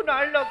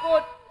আপোনাৰ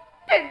লগত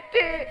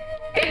তেন্তে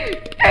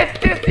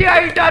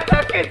জীয়াই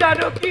নাথাকে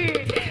জানকী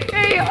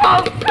এই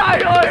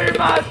সংসাৰৰ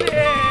মাজে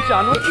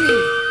জানকী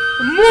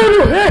মোৰ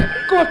শেষ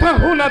কথা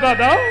শুনা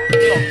দাদা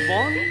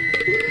লক্ষ্মণ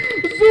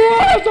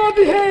যোৱা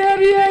যদিহে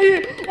এৰিয়াই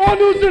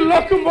অনুজ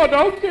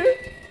লক্ষ্মণক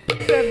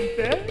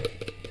তেন্তে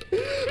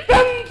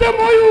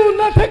ময়ো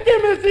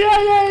নাথাকিম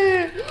জীয়াই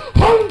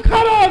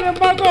সংসাৰৰ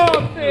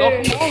মাজতে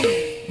লক্ষ্মণ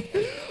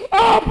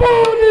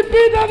আপুনি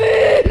বিদানী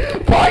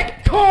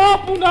পক্ষ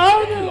আপোনাৰ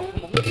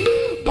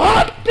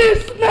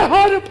ভাতৃষ্ণ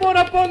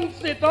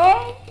বঞ্চিত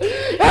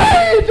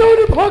এই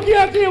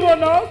দুৰ্ভগীয়া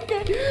জীৱনক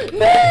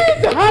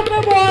নিজ হাতে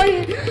মই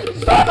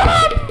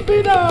জনাম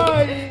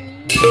বিদায়।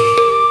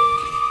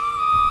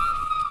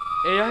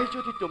 এয়াই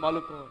যদি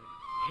তোমালোকৰ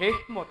শেষ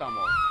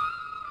মতামত,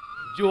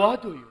 যোৱা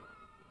দুয়ো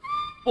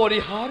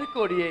পৰিহাৰ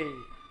কৰিয়েই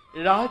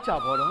ৰাজ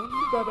আৱৰণ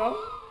দাদা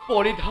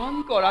পৰিধান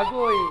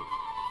কৰাগৈ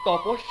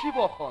তপস্বী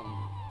বসন।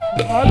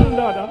 ভাল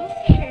দাদা।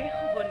 শেষ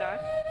হ'ব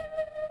নাচ।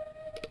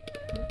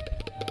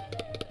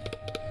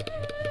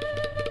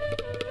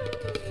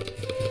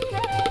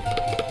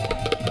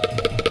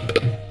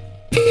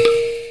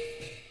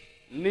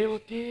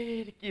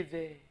 নিয়তিৰ কি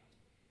যে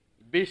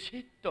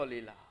বিচিত্ৰ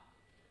লীলা,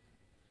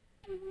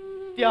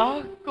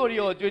 ত্যাগ কৰি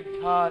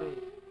অযোধ্যাৰ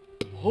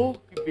ভোগ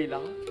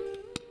বিলাস,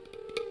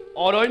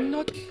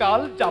 অৰণ্যত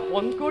কাল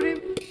যাপন কৰিম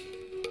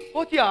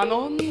অতি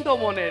আনন্দ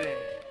মনেৰে।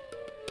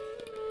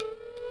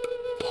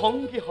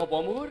 সংগী হ'ব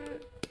মোৰ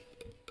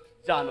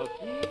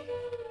জানকী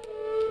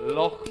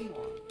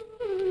লক্ষ্মণ।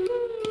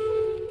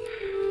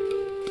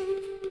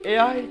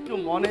 এয়াইতো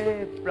মনে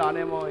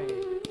প্ৰাণে মই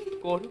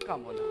কৰো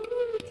কামনা।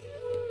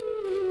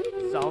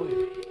 যাওঁ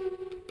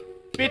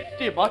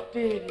পিতৃ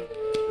মাতৃৰ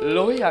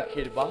লৈ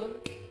আশীৰ্বাদ,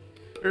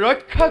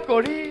 ৰক্ষা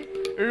কৰি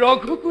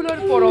ৰঘুকুলৰ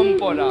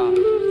পৰম্পৰা।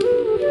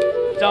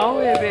 যাওঁ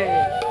এবে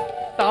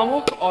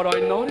তামক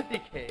অৰণ্যৰ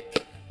দিশে।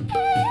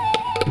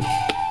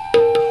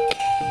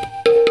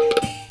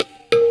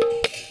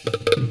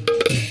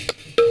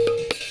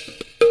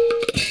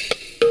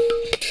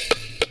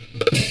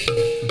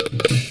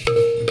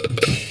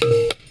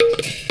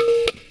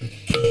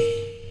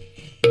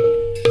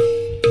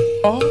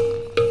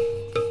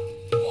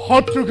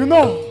 শত্ৰুঘ্ন,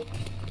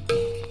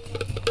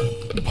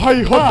 ভাই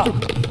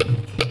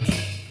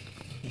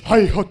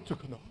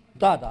শত্ৰুঘ্ন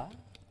দাদা,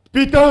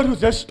 পিতা আৰু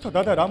জ্যেষ্ঠ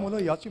দাদা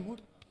ৰামলৈ আজি মোৰ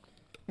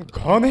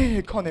ঘনে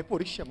ঘনে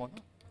পৰিছে মন।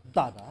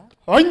 দাদা,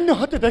 অন্য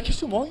হাতে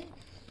দেখিছো মই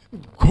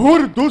ঘোৰ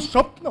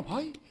দুঃস্বপ্ন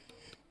ভাই।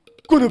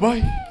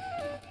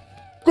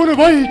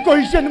 কোনোবাই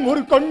কৈছেন মোৰ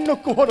কৰ্ণ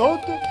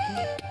কুহৰত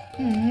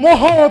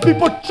মহা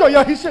বিপৰ্যয়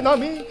আহিছে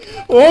নামি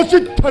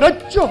অযোধ্যা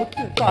ৰাজ্যত।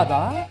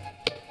 দাদা,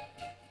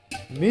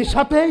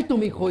 মিছাতেই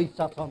তুমি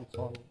কৈছা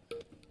চঞ্চল।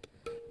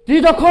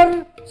 ত্ৰিদশৰ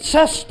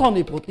শ্ৰেষ্ঠ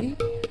নিপতি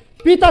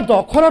পিতা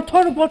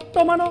দশৰথৰ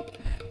বৰ্তমানত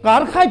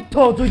কাৰ সাধ্য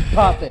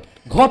অযোধ্যাতে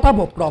ঘটাব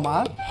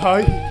প্ৰমাদ।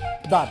 হাই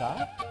দাদা,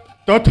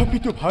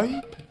 তথাপিতো ভাই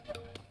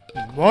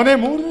মনে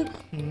মোৰ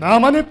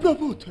নামানে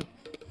প্ৰভুত,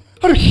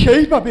 আৰু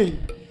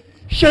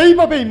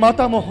সেইবাবেই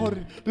মাতামহৰ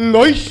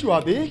লৈছো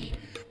আদেশ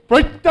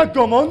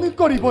প্ৰত্যাগমন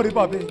কৰিবৰ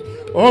বাবে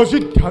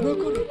অযোধ্যা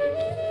নগৰী।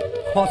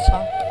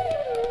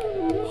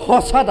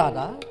 সঁচা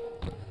দাদা,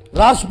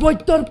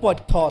 ৰাজবৈদ্যৰ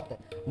পথ্যত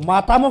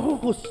মাতামহ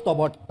সুস্থ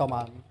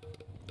বৰ্তমান।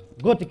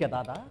 গতিকে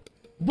দাদা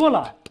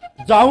ব'লা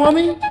যাওঁ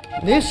আমি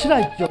নিজ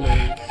ৰাজ্যলৈ।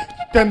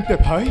 তেন্তে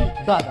ভাই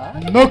দাদা,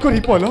 নকৰি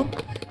পলম,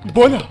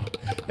 ব'লা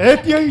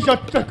এতিয়াই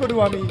যাত্ৰা কৰোঁ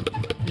আমি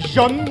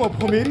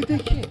জন্মভূমিৰ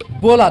দিশে।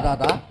 ব'লা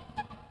দাদা।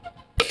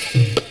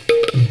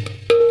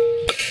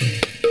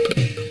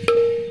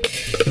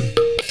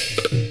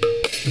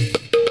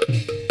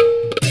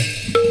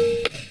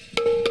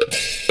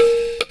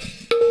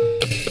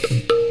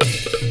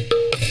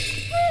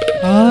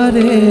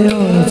 আরে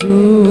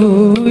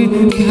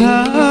অযোধ্যা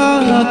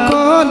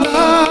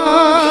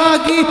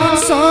লাগি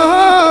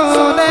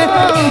সনে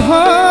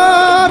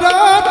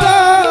ভরত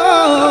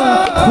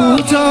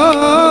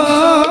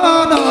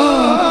খুজন,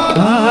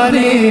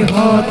 আরে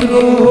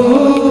শত্রু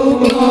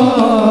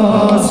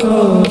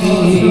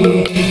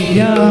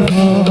চলিয়া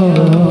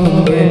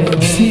হবে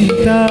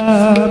সীতা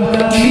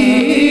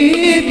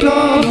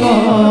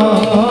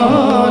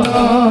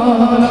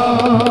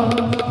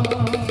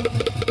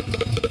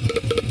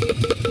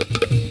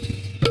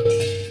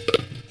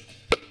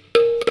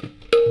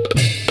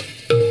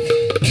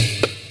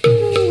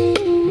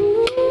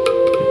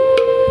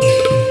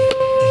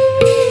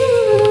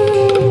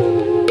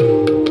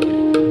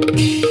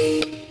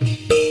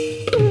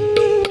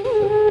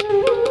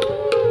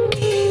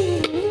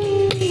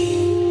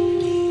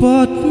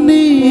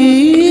পত্নী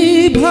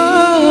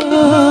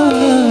ভাতৃ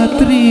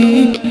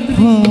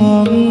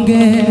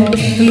ভঙ্গে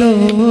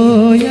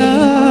লয়া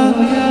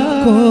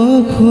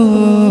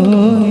কখলানন্দ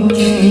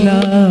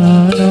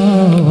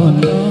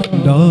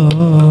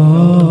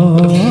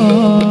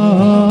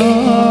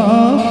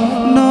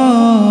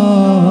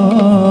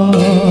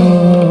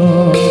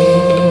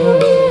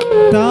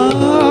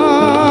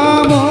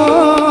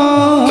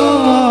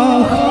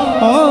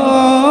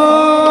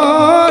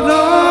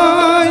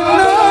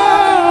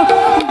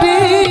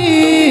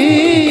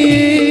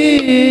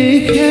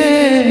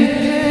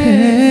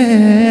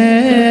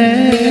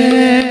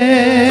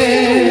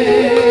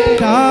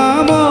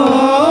Come on.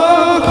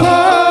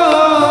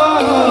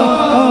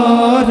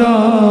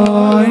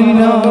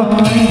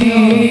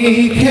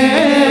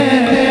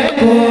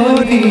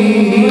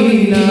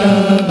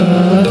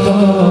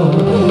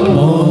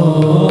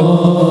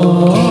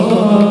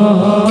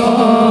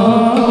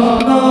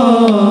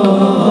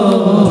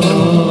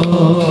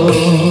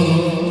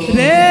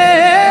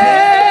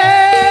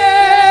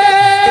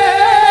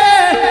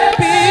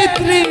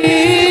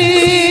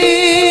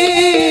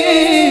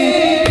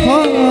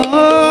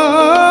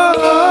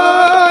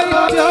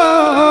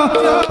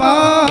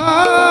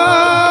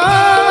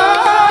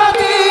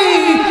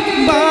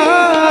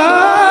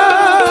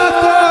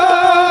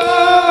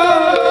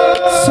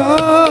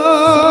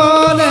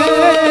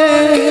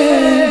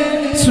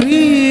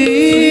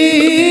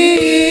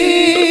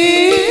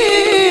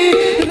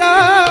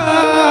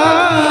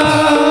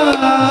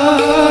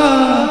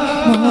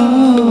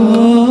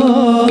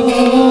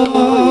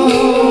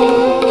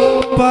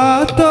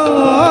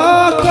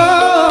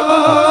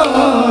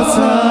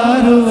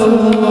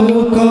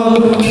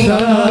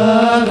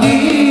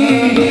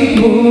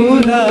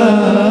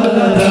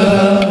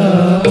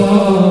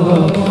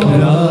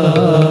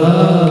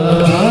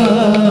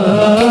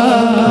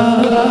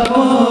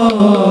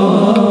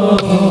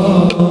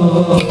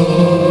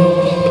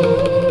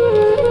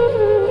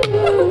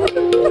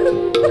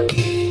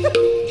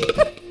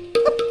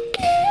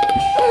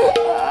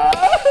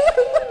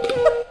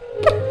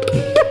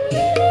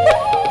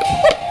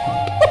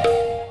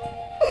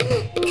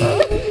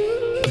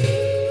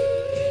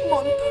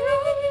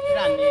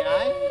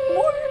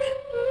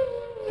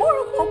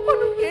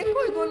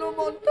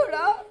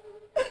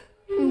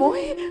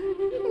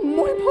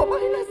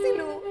 ভবাই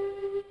নাছিলো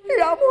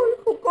ৰামৰ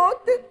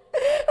শোকত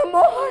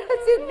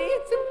মহাৰাজে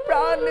নিজ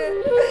প্ৰাণ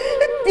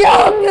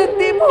ত্যাগ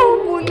দিব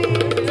বুলি।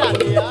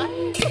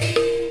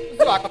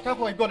 যোৱা কথা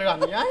হৈ গ'ল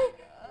ৰাণীয়াই,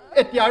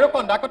 এতিয়া আৰু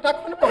কন্দা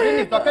কথাখন কৰি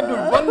নিজকে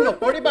দুৰ্বল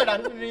নকৰিবা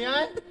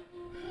ৰাণীয়াই।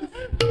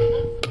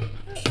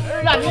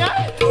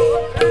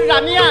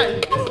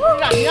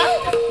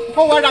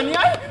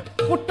 ৰাণীয়াই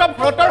পুত্ৰ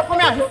ভৰতৰ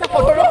সময় আহিছে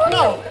সদৰো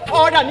শুনাও।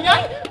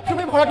 ৰাণীয়াই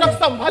তুমি ভৰতক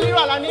চম্ভালি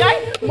লোৱা ৰাণীয়াই।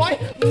 মই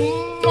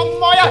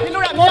আহিলো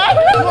ৰাণীয়াই,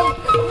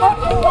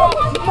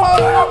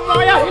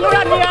 মই আহিলো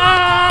ৰাণীয়াই।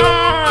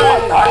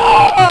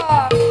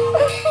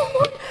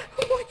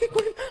 মই কি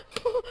কৰিম?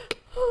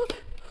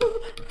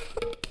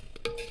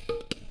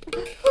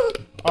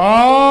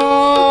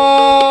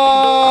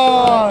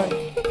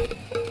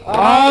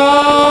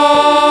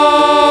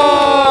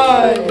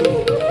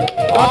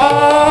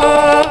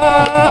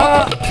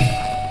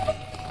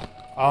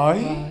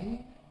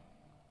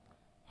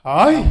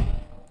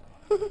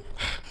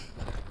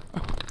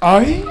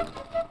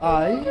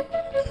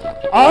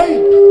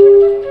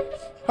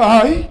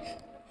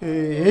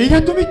 এয়া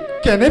তুমি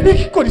কেনে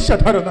বেশ কৰিছা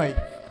ধাৰণাই?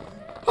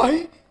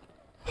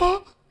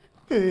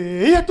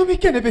 এয়া তুমি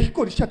কেনে বেশ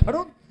কৰিছা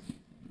ধাৰণ?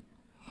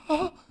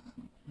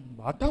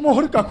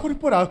 মাতামহৰ কাষৰ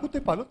পৰা আহোঁতে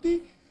পালতি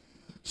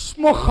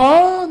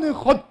শ্মশান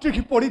সদৃশ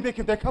পৰিৱেশ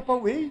দেখা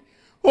পাওঁ এই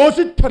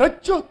অযোধ্যা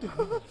ৰাজ্যত।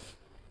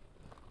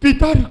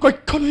 পিতাৰ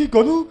কক্ষলৈ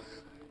গলো,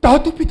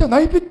 তাতো পিতা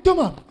নাই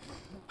বিদ্যমান।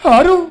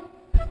 আৰু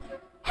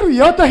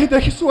ইয়াত আহি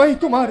দেখিছো এই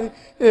তোমাৰ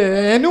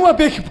এনেকুৱা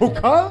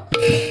বেশভূষা।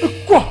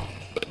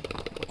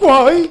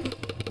 কোৱা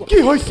কি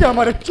হৈছে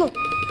আমাৰ ৰাজ্যত?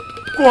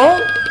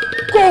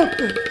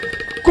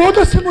 ক'ত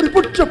আছে মোৰ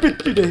পূজ্য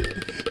পিতৃদেৱ?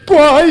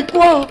 কোৱা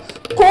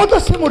ক'ত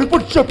আছে মোৰ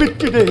পূজ্য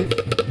পিতৃদেৱ?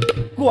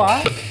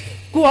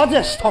 কোৱা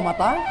জ্যেষ্ঠ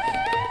মাতা,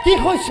 কি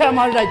হৈছে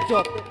আমাৰ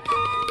ৰাজ্যত?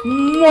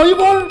 মই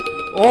বৰ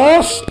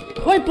অস্থিৰ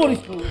হৈ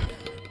পৰিছো।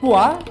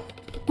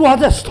 কোৱা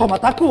জ্যেষ্ঠ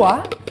মাতা, কোৱা।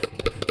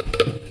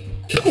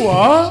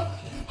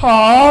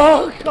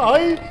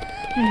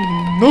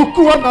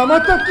 নোকোৱা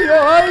নামাতা কিয়?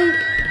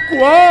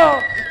 কোৱা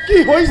কি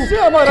হৈছে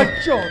আমাৰ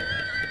ৰাজ্যত?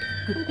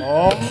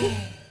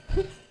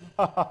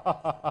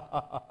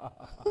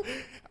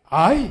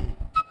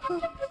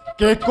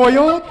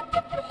 কেকৈত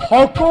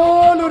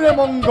সকলোৰে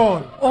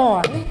মংগল।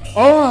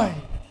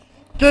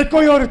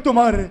 কেকৈৰ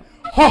তোমাৰ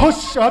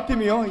সহস্ৰ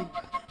তিমিয়ই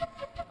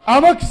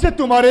আমাক যে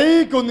তোমাৰ এই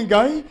গুণ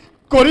গাই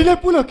কৰিলে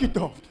পুলকিত।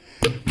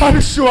 আৰু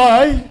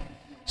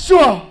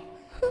চোৱা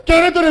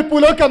কেনেদৰে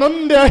পুলক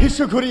আনন্দে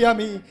আহিছো ঘূৰি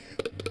আমি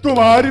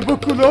তোমাৰ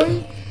বুকুলৈ।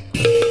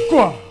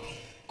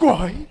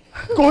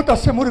 ক'ত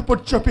আছে মোৰ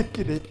পূজ্য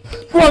পিতৃদেৱ?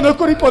 কোৱা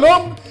নকৰি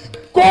পলম,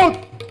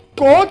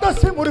 ক'ত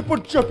আছে মোৰ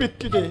পূজ্য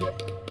পিতৃদেৱ?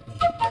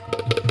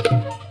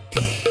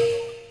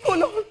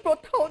 কুলৰ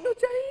প্ৰথা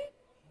অনুযায়ী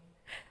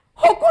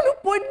সকলো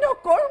পুণ্য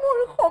কৰ্মৰ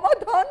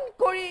সমাধান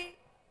কৰি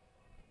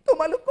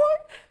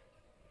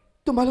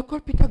তোমালোকৰ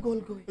পিতা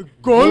গ'লগৈ।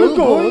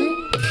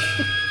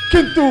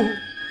 কিন্তু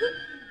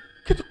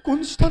কোন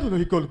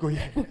স্থানলৈ গ'লগৈ?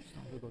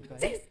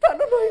 যি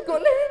স্থানলৈ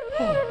গ'লে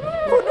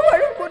কোনো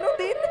আৰু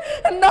কোনোদিন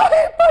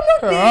নাহে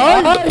পালতি।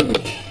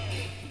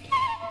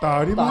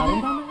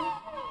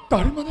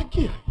 তাৰ মানে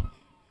কি?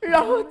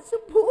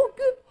 ৰাজভোগ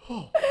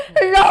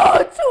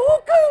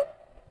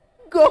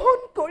গ্ৰহণ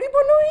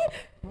কৰিবলৈ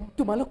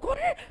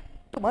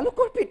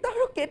তোমালোকৰ পিতাৰ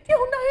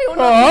কেতিয়াও নাই।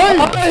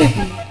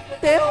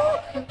 তেওঁ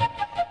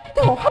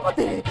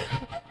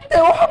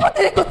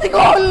অহাবাতে গুচি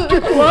গ'ল।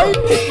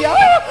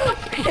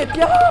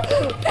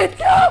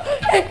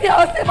 এতিয়া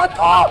আছে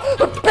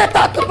মাথো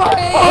পেটাত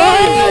মাৰে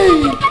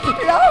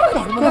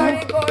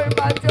ৰাজকাৰিকৰ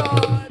মাজত।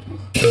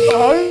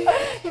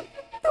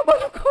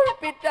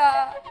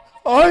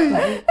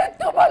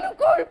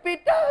 তোমালোকৰ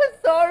পিতা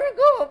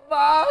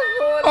স্বৰ্গবাস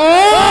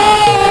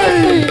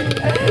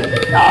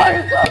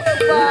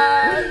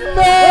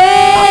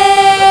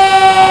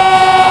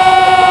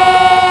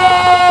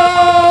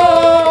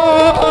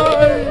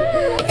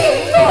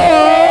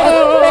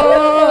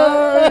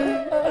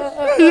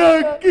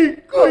কি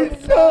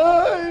কৈছা?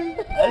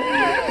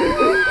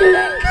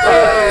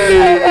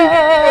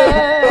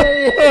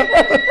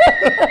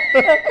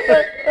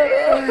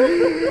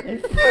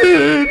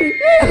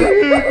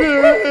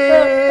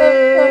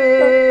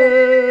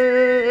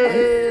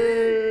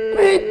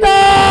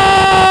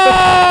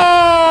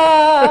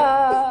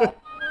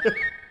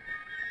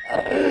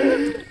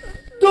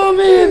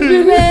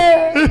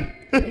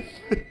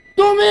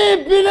 তুমি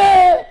বিলে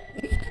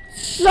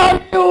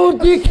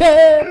চাৰিওদিশে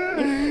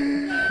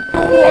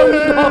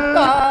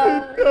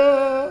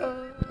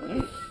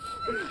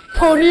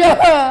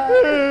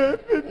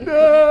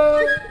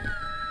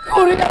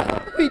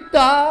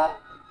পিতা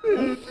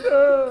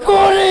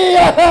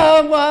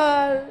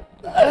আমাৰ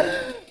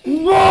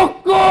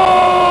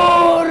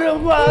মকৰ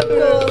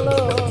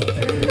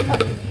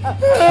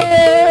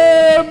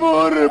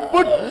মোৰ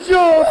পূজ্য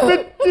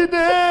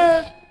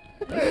পিতৃদেৱ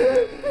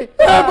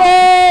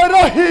এবাৰ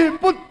আহি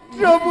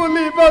পুত্ৰ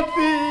বুলি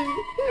মাতি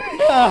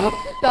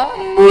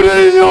মোৰে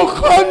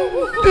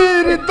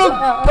অশান্তিৰ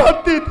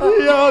দগ্ধাতি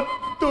দিয়াত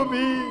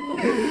তুমি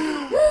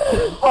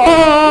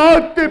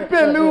হাত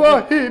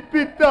পেলোৱাহি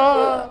পিতা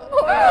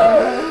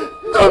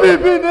তুমি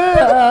বিনে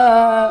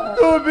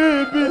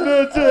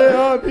যে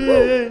আমি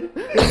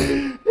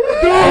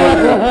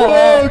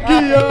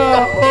দুৰ্ভগীয়া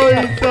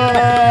হৈছা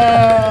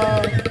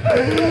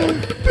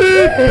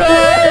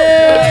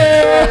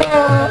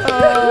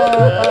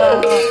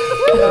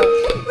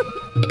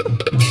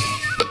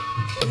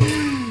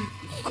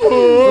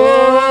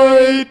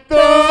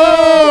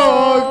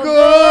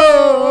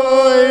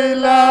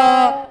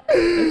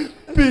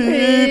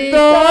পিতা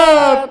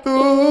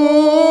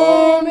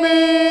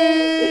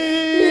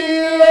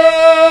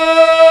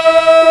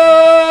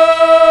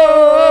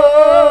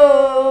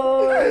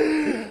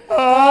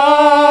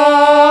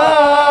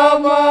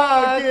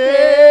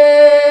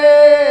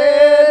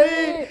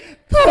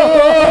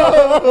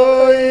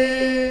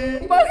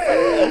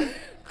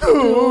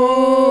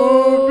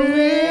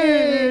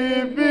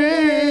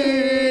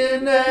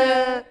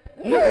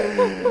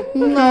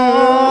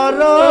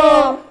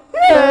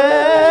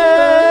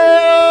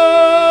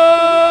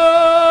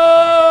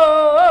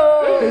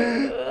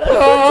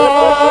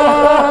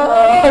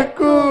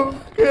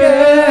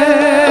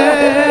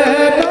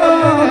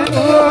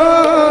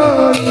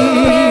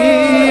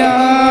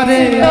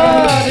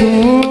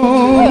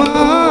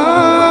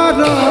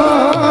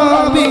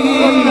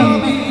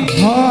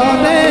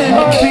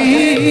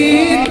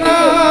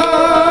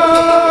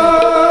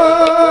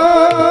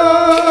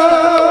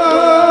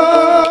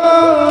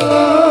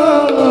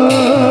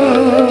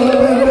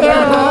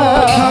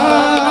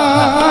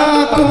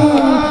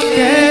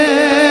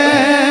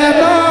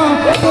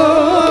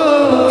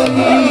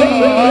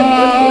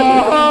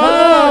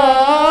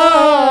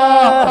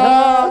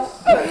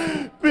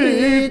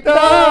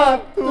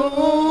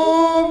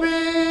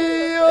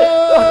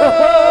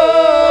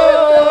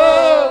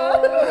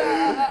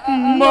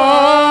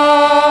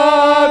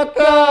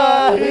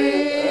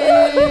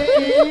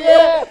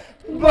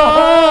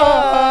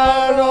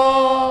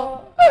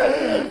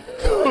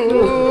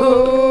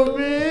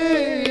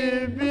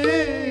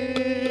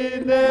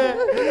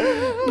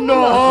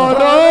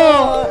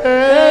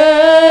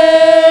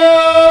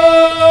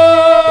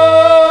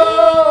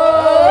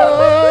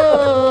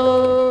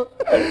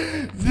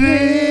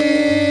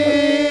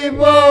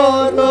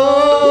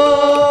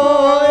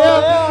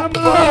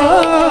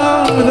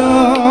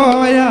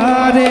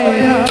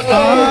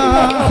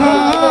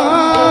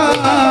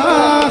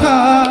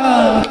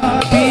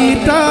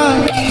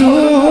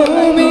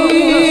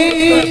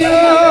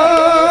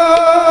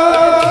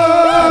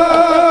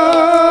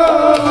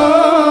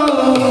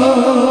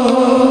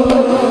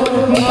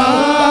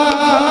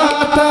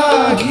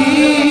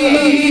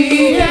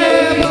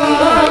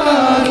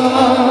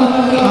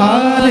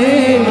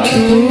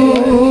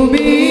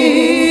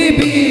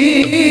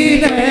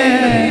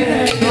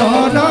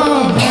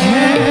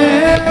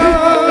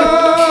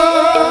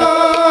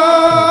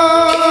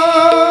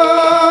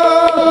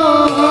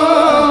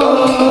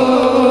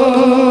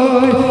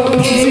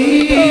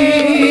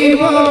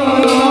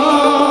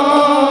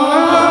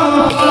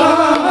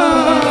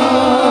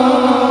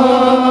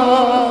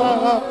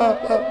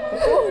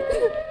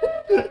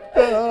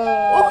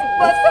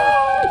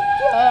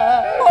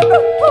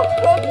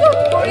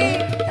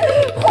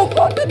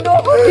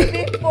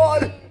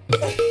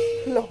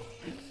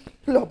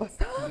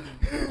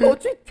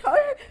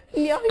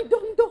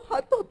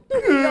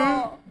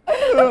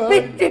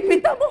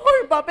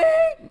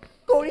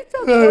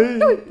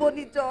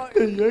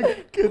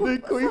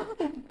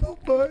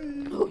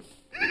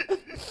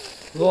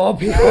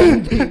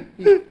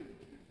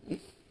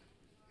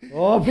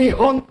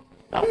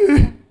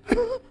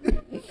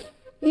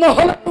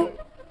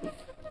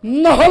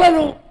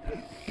নহ'লেনো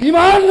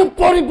ইমান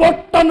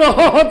পৰিৱৰ্তন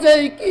সহজে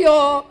কিয়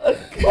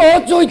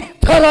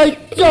অযোধ্যা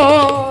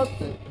ৰাজ্যত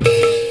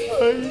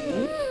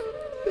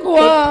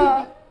কোৱা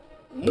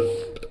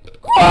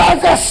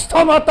জ্যেষ্ঠ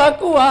মাতা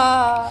কোৱা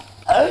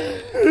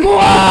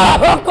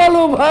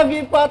সকলো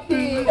ভাগি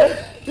পাতি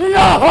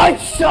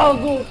ৰহস্য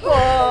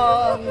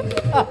গোপন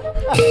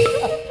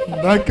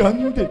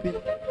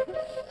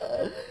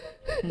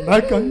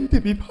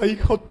নাকান্দিবি ভাই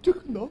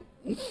শত্ৰুঘ্ন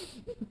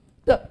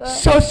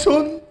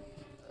চাচোন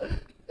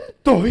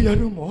তই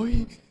আৰু মই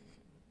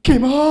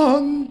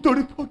কিমান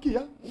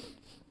দুৰ্ভগীয়া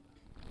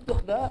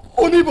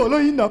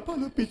শুনিবলৈ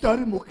নাপালো পিতাৰ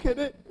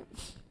মুখেৰে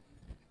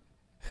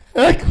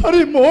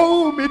এষাৰি মৌ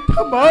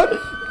মিঠা মাত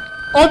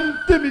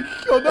অন্তিম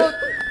ক্ষণত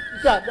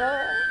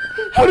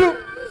আৰু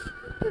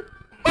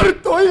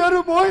তই আৰু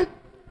মই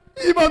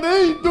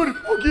ইমানেই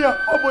দুৰ্ভগীয়া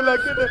হ'ব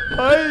লাগে নে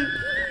ভাই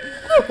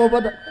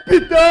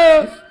পিতা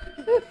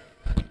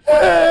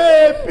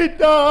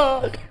পিতা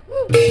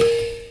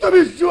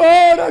তুমি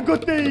যোৱাৰ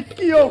আগতেই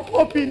কিয়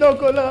সপি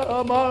নগলা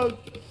আমাক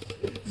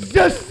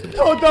জ্যেষ্ঠ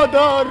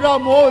দাদা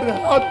ৰামৰ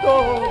হাতত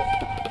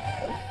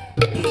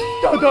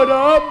দাদা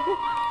ৰাম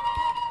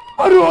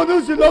আৰু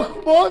অনুজ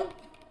লক্ষ্মণ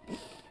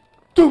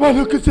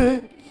তোমালোকে যে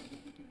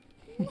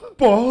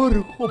বৰ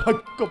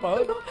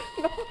সৌভাগ্যৱান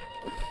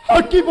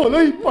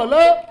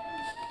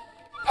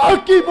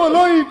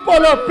থাকিবলৈ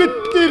পালা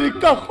পিতৃৰ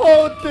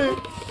কাষত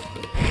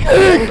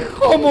বিশেষ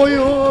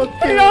সময়ত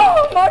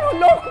ৰাম আৰু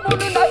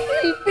লক্ষ্মণো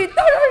নাছিল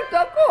পিতাৰৰ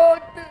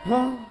কাষত।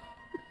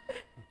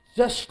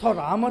 জ্যেষ্ঠ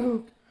ৰাম আৰু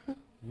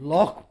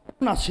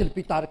লক্ষ্মণ আছিল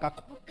পিতাৰ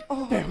কাষত।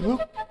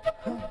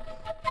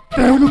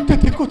 তেওঁলোক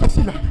তেতিয়া ক'ত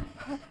আছিলা?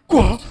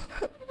 কোৱা,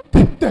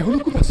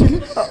 তেওঁলোক ক'ত আছিল?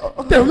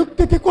 তেওঁলোক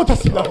তেতিয়া ক'ত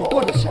আছিলা?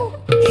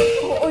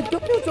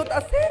 অদ্যপিও য'ত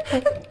আছে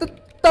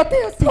তাতে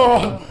আছে।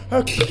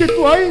 কিন্তু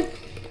আই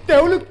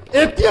তেওঁলোক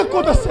এতিয়া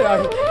ক'ত আছে?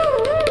 আই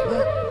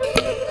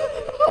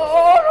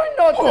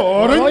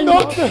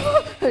অৰণ্যত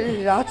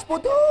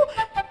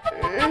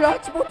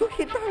ৰাজবধূ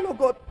সীতাৰ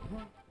লগত।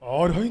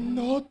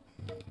 অৰণ্যত?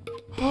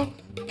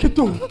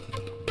 কিন্তু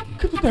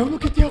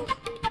তেওঁলোক এতিয়া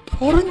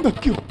অৰণ্যত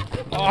কিয়?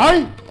 আই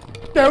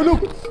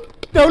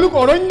তেওঁলোক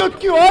অৰণ্যত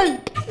কিয়? আই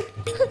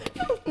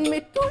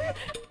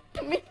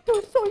মৃত্যুৰ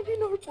 6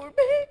 দিনৰ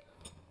পূৰ্বে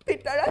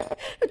পিতাৰাই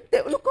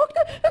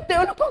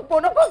তেওঁলোকক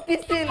বনবাস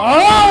দিছিল।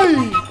 আই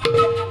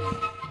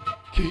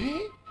কি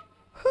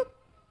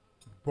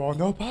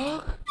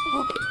বনবাস?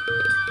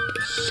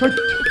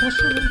 14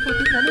 বছৰৰ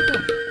বাবে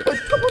বনবাস?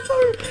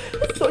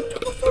 14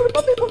 বছৰৰ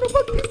বাবে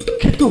বনবাস দিছিল।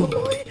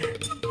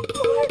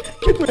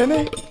 কিন্তু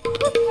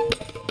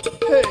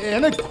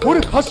এনে ঘোৰ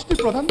শাস্তি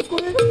প্ৰদান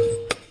কৰে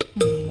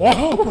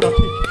মহা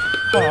অপৰাধী।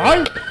 আই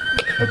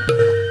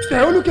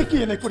তেওঁলোকে কি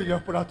এনে কৰিলে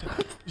অপৰাধ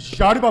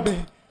যাৰ বাবে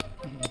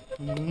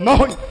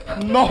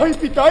নহয়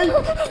পিতাই?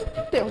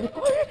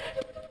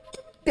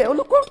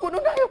 তেওঁলোকৰ কোনো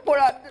নাই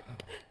অপৰাধ।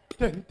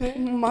 তেন্তে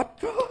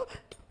মাত্ৰ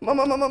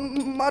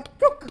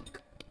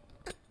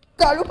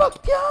কাৰোবাক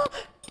দিয়া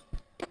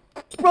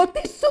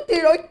প্ৰতিশ্ৰুতি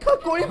ৰক্ষা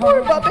কৰিবৰ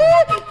বাবে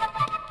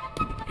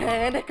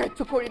এনে কাৰ্য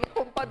কৰিলে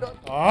সম্পাদক।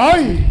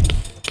 আই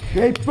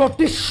সেই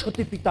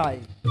প্ৰতিশ্ৰুতি পিতাই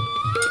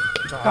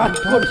কাট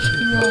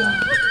কৰিছিল।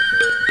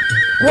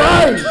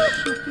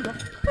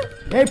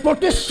 সেই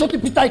প্ৰতিশ্ৰুতি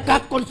পিতাই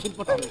কাট কৰিছিল।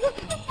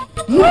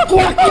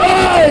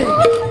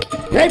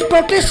 সেই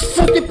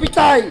প্ৰতিশ্ৰুতি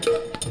পিতাই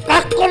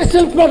কাক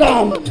কৰিছিল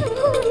প্ৰদান?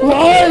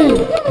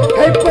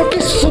 সেই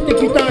প্ৰতিশ্ৰুতি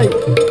পিতাই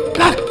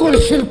কাক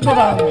কৰিছিল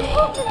প্ৰদান?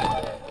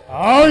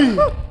 আই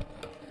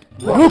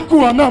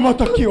কোৱা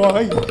নামাতা কিয়?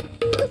 আই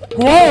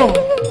কোৱা,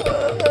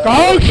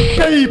 কাক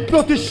সেই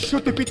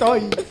প্ৰতিশ্ৰুতি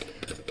পিতাই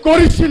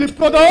কৰিছিল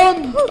প্ৰদান?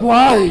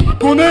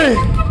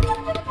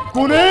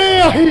 কোনে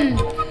আহি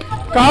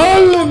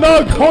কাল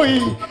নাগ হৈ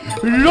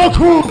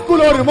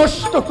ৰঘুকুলৰ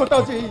মস্তকত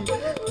আজি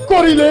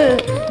কৰিলে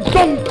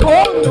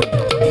দংশন?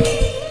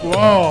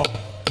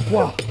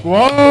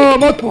 কোৱা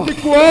মাতৃ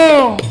কোৱা,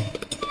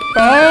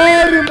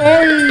 তাৰ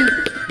মই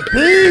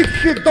বিষ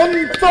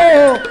দন্ত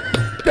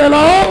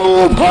পেলাও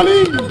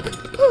ভালি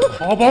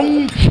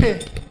অবংশে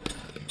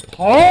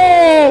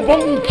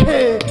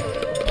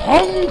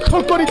ধ্বংস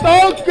কৰি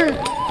তাক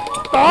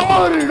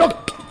তাৰ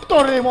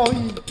ৰক্তৰে মই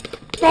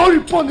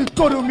তৰ্পণ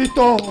কৰো মৃত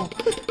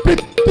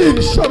পিতৃৰ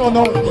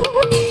চৰণত।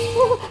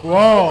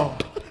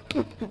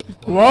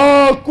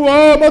 কোৱা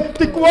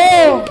মাতৃ কোৱা,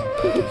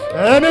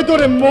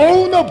 এনেদৰে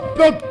মৌন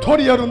ব্ৰত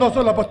ধৰি আৰু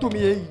নচলাবা তুমি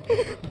এই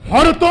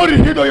ভাৰতৰ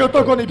হৃদয়ত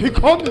গণি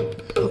ভীষণ?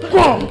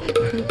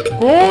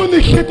 কোন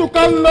সেইটো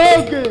কাল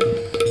লাগে?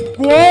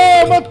 কোৱা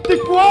মাতৃ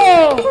কোৱা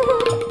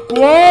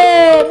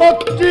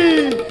মাতৃ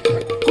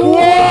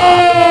কোৱা।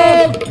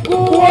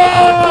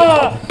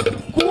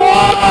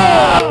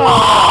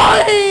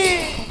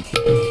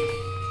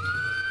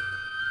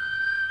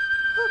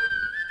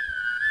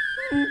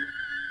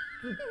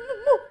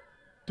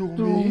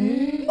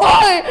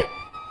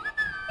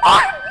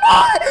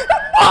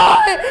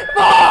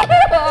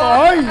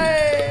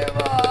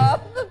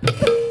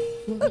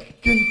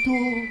 কিন্তু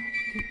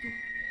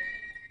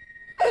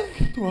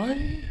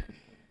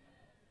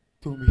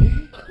তুমি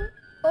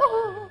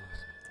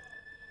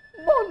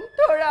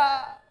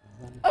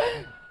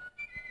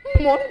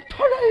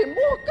মন্থৰাই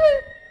মোক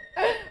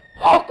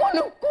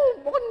সকলো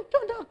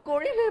কুমন্ত্ৰণা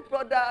কৰিলে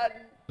প্ৰদান।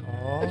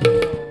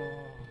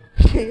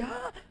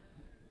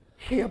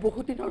 সেয়া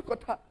বহুদিনৰ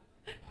কথা।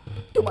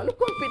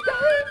 তোমালোকৰ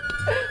পিতাই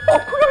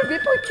অসুৰৰ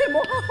বিপক্ষে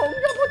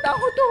মহাসংগ্ৰামত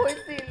আহত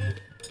হৈছিল।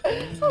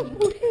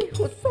 মোৰ সেই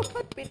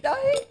শুশ্ৰূষাত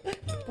পিতাই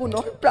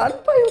পুনৰ প্ৰাণ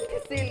পাই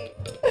উঠিছিল।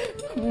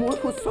 মোৰ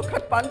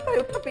শুশ্ৰূষাত প্ৰাণ পাই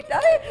উঠা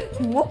পিতাই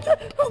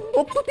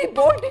মোক তুতি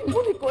বৰ দিম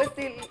বুলি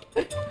কৈছিল।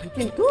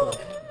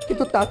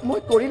 কিন্তু তাক মই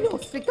কৰিলো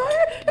অস্বীকাৰ।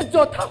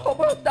 যথা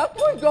সময়ত তাক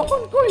মই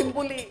গ্ৰহণ কৰিম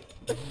বুলি।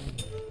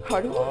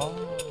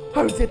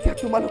 আৰু যেতিয়া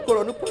তোমালোকৰ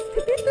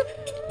অনুপস্থিতিত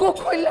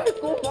কৌশল্যাৰ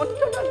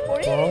কুমন্ত্ৰণা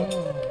কৰি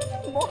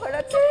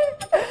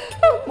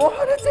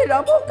মহাৰাজে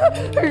ৰামক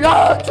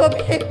ৰাজ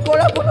অভিষেক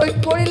কৰাবলৈ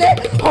কৰিলে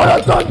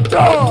ষড়যন্ত্ৰ।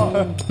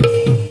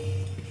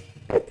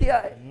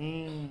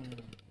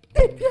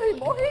 তেতিয়াই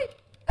মই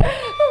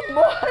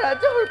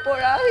মহাৰাজৰ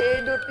পৰা এই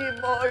দুটি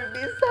বৰ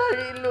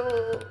বিচাৰিলো।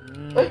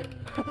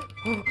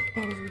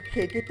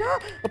 সেইকেইটা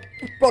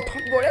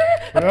প্ৰথমবাৰে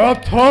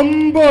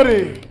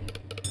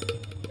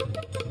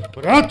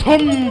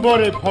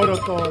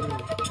ভৰতৰ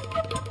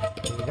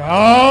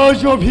ৰাজ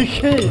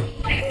অভিষেক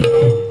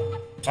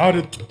আৰু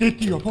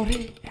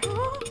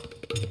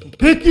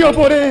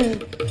দ্বিতীয়বাৰে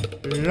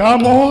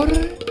ৰামৰ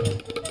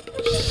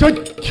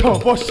 14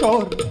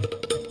 বছৰ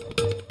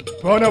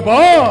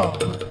বনবাস।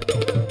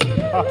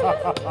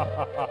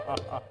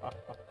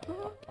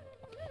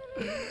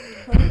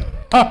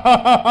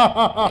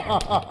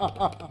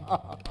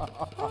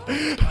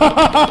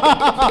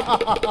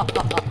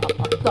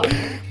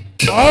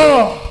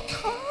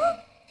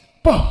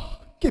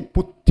 কি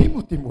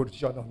বুদ্ধিমতী মোৰ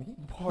জননী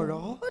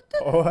ভৰত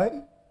অই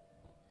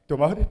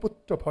তোমাৰ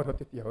পুত্ৰ ভৰত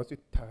এতিয়া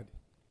অযোধ্যাৰ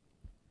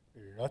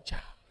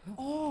ৰজা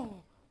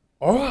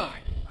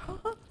অই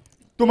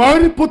তোমাৰ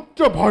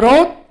পুত্ৰ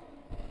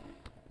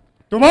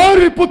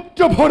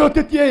ভৰত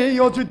এতিয়া এই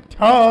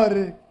অযোধ্যাৰ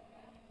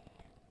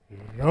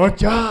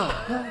ৰজা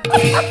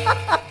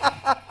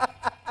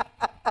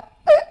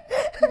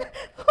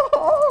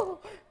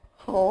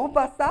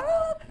বাছা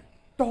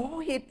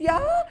তই এতিয়া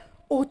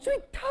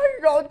অযোধ্যাৰ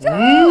ৰজা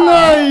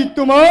নাই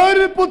তোমাৰ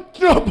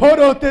পুত্ৰ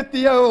ভৰত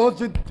এতিয়া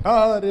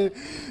অযোধ্যাৰ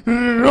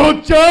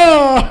ৰজা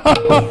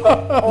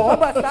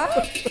বাছা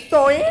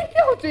তই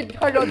এতিয়া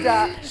অযোধ্যাৰ ৰজা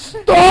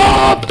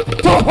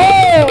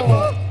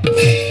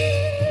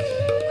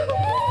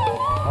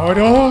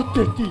ভৰত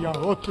এতিয়া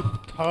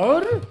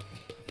অযোধ্যাৰ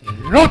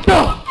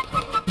ৰজা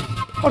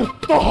আৰু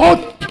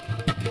তহঁত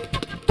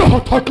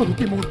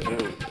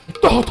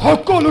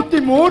সকলোটি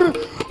মোৰ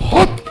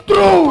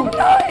শত্ৰু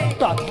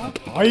দাদা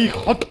এই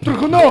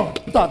শত্ৰুঘ্ন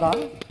দাদা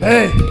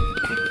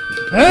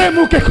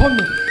মোক এখন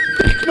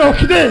তীক্ষ্ণ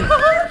অখি দে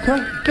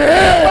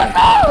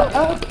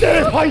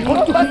ভাই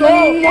শত্ৰুঘ্ন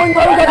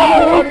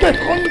মোক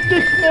এখন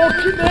তীক্ষ্ণ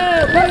অখি দে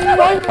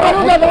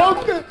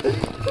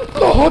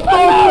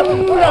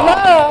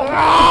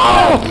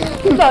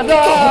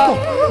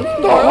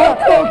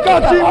তহঁতক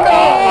আজি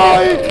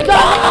মই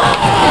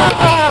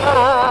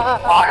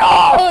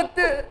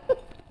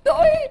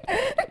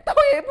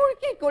তই এইবোৰ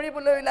কি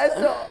কৰিবলৈ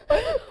ওলাইছ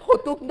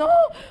হতুক ন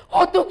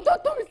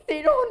তোৰ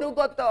চিৰ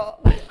অনুগত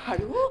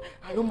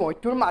আৰু মই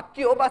তোৰ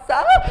মাতৃ বাছা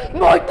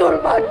মই তোৰ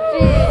মাতৃ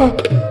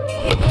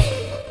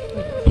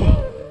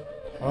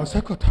সঁচা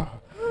কথা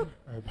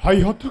ভাই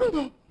শত্ৰুঘ্ন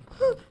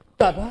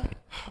দাদা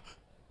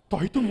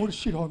তইতো মোৰ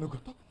চিৰ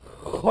অনুগত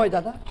হয়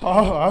দাদা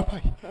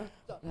ভাই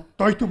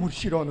তইতো মোৰ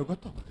চিৰ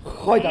অনুগত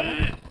হয় দাদা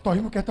তই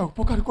মোক এটা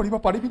উপকাৰ কৰিব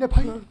পাৰিবিনে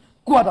ভাই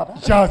কোৱা দাদা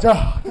যা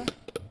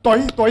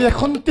তই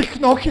এখন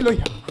তীক্ষ্ণ অখি লৈ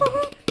আহ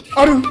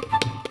আৰু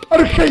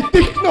সেই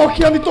তীক্ষ্ণ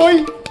অখি আনি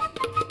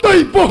তই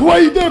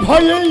বহুৱাই দে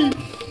ভাই এই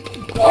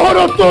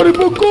ভৰতৰ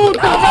বুকুত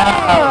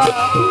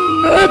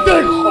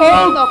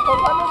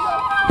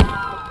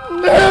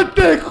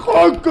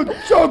নেদেখক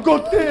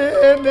জগতে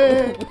এনে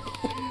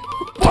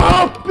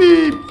পাপী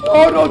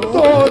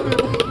ভৰতৰ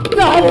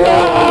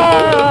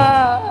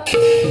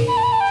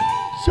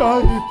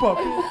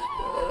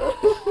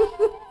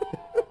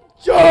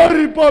যাৰ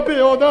বাবে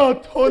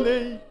অনাথ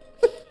হলেই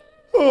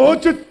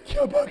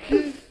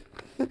অযোধ্যাবাসী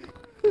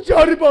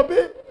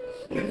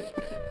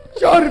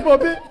যাৰ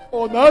বাবে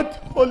অনাথ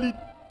হলি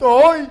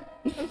তই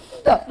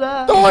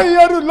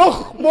আৰু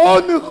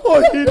লক্ষ্মণ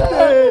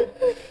সহিতে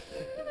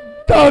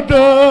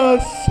দাদা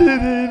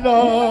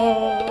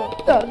শ্ৰীৰাম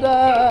দাদা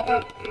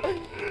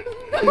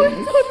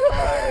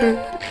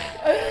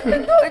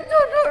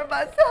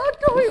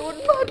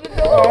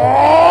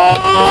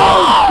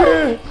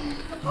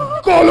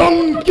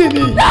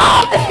কলংকিনী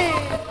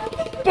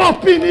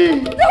পাপিনী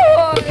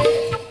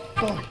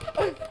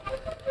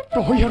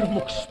তই আৰু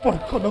মোক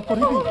স্পৰ্শ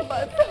নকৰিবি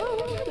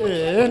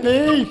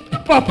এনেই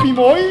পাপি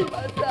মই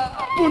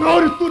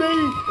পুনৰ তোৰ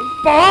এই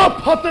পাপ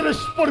হাতেৰে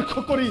স্পৰ্শ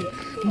কৰি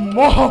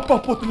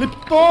মহাপাপত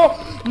লিপ্ত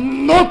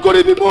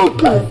নকৰিবি মোক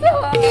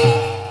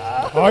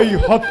ভাই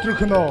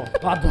শত্ৰুঘ্ন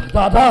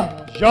দাদা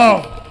যা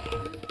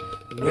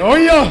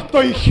লৈ আহ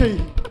তই সেই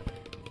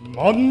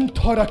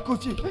মন্থৰা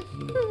কুজি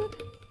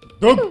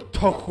দুগ্ধ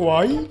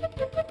খুৱাই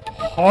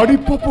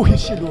হৰিপ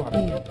পুহিছিলো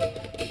আমি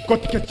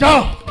গতিকে যা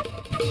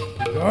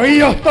লৈ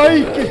আহ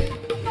তাইক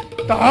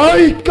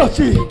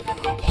আজি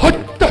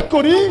হত্যা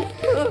কৰি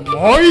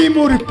মই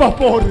মোৰ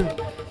পাপৰ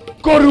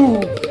কৰো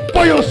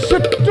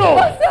পয়শ্চিত্ত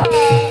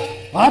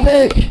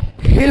আবেগ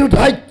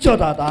হিৰুধাৰ্য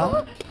দাদা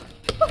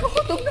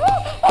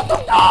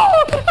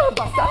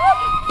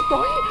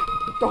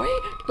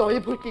তই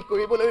এইবোৰ কি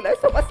কৰিবলৈ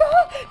ওলাইছ বাছা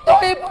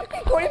তই এইবোৰ কি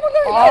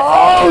কৰিবলৈ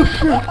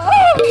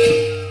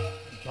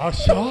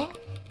বাছা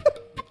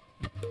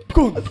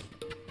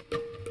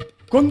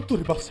কোন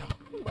তোৰ বাছা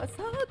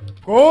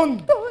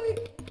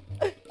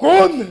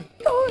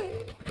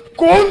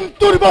কোন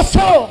তোৰ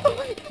বাছা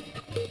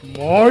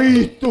মই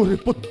তোৰ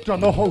পুত্ৰ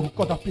নহওঁ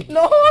কদাপি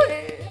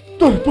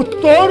তোৰ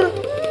পুত্ৰৰ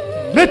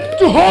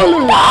মৃত্যু হল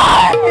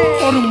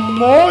আৰু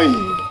মই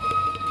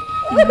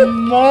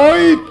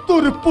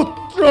তোৰ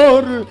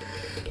পুত্ৰৰ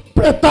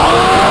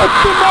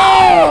প্ৰেতাত্মা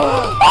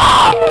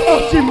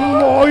আজি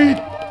মই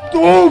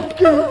তোক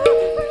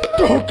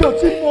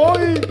আজি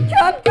মই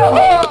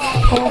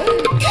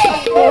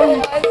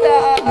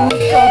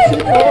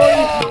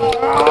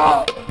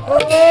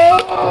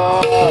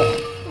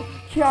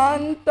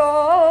শান্ত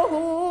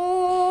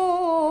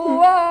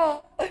হুয়া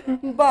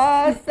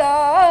বাসা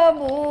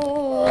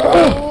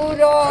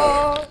মুৰ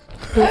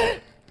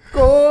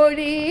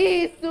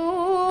কৰিছো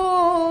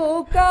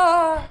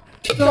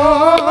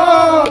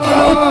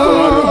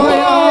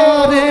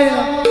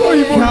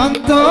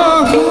শান্ত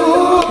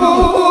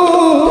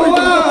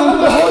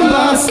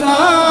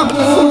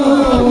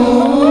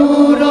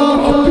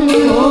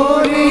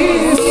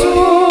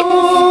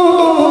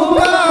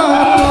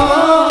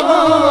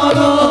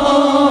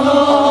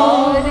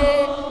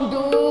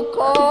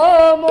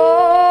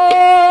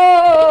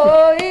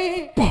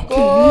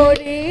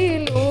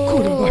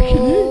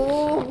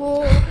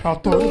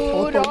হাতৰ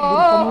ফটৰ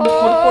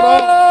সন্মুখৰ পৰা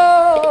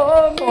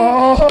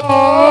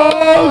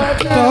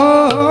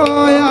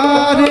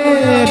তয়াৰে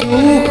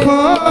দুখ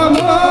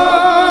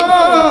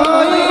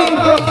মই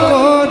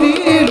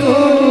কৰিলো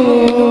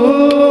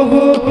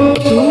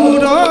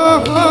তোৰ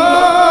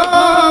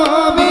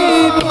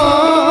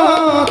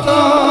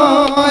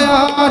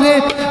তয়াৰে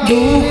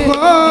দুখ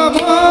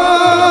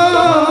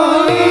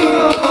মই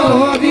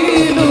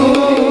কৰিলো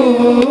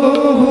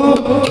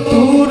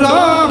তোৰ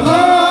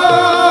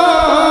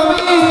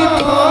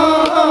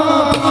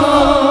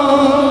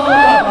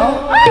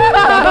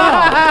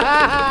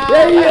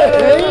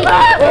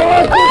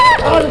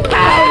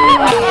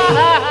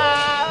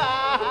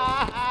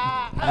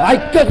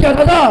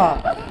দাদা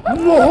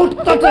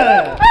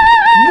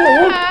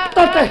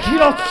মুহূৰ্ততে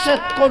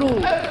শিৰচ্ছেদ কৰো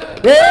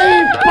এই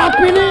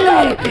পাপিনী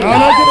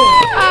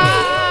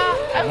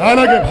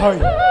নালাগে ভাই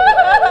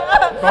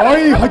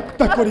তই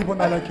হত্যা কৰিব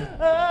নালাগে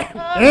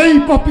এই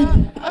পাপিনী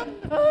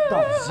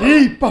যি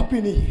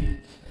পাপিনী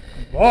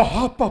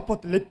মহাপাপত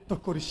লিপ্ত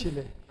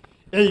কৰিছিলে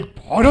এই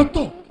ভৰত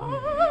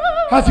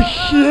আজি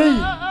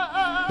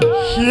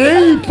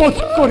সেই বধ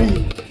কৰি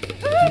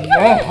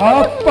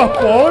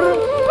মহাপাপৰ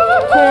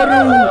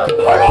কৰো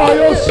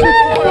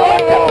প্ৰায়শ্চিত্ত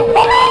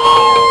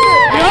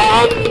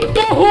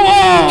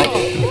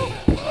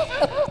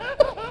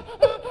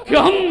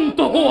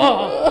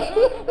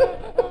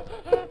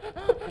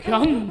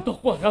ক্ষান্ত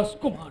হোৱা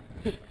ৰাজকুমাৰ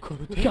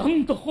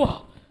ক্ষান্ত হোৱা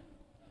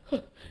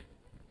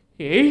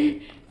এই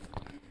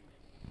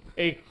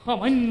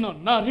সামান্য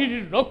নাৰীৰ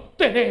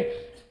ৰক্তেৰে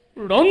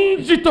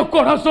ৰঞ্জিত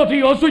কৰা যদি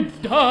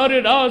অযোধ্যাৰ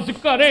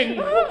ৰাজকাৰেং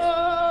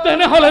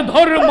তেনেহলে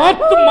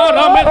ধৰ্মাত্মা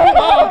ৰামে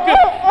তোমাক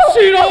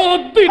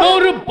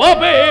চিৰদিনৰ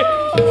বাবে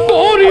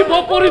কৰিব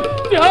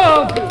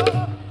পৰিত্যাগ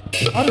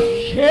আৰু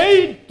সেই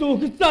দুখ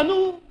জানো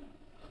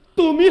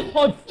তুমি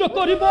সহ্য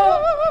কৰিব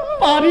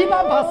পাৰিবা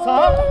বাছা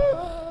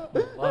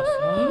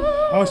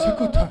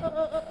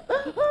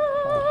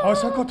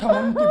সঁচা কথা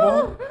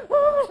মন্ত্ৰীবৰ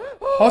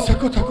সঁচা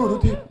কথা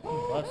গুৰুদেৱ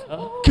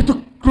কিন্তু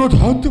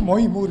ক্ৰোধত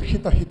মই মোৰ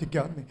হিতাহিত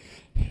জ্ঞান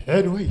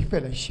হেৰুৱাই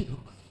পেলাইছিলো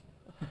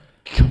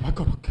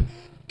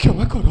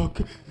ক্ষমা কৰক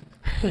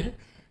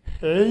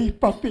এই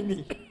পাপিনী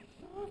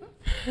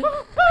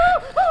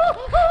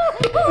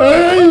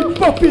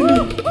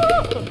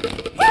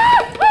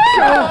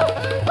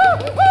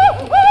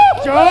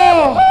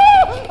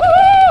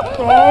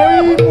তই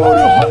মোৰ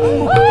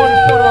সন্মুখৰ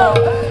পৰা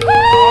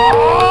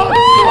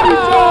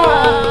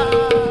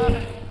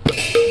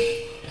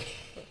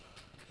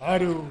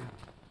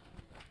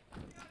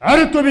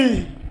আৰু তুমি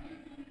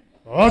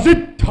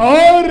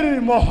অযোধ্যাৰ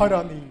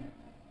মহাৰাণী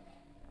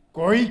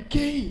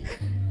কৈকেয়ী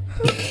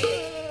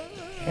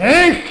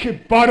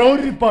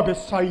শেষবাৰৰ বাবে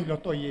চাইল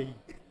তই এই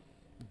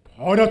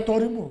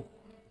ভৰতৰ মুখ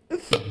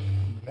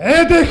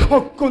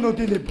এদেশক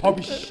কোনোদিনে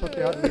ভৱিষ্যতে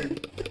আৰু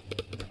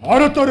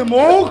ভৰতৰ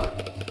মুখ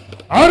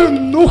আৰু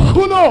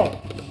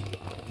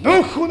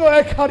নুশুনো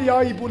এষাৰি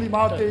আই বুলি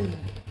মাতেই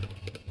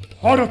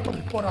ভৰতৰ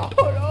পৰা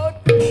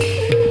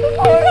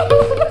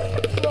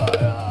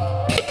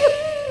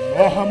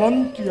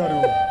মহামন্ত্ৰী আৰু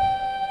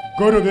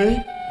গুৰুদেৱ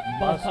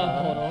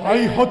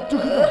আই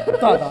শত্ৰুঘ্ন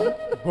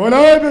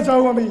গোলাইবে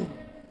যাওঁ আমি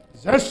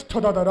জ্যেষ্ঠ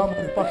দাদা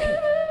ৰামৰ পাখি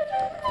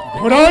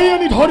ঘূৰাই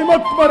আনি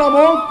ধৰ্মাত্মা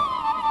ৰামক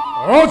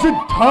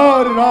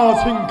অযোধ্যাৰ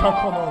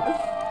ৰাজসিংহাসনত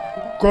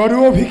কৰো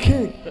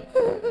অভিষেক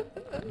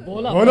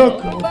বলক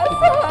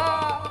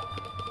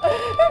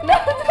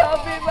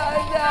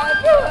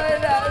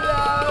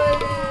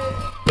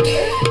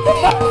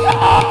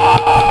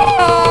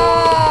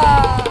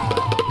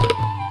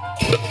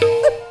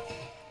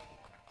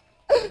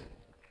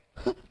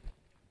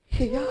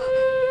সেয়া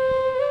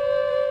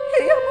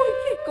মই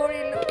কি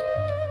কৰিলো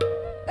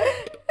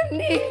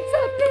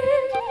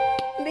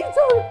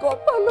নিজৰ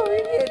কপালৈ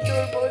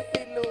এদুৰ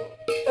বচিলো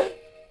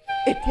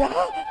এতিয়া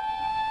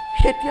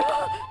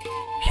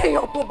সেই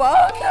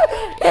অপবাদ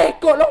এই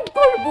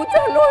কলংকৰ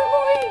বোজালৈ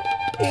মই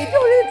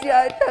কিদৰে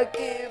জীয়াই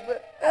থাকিম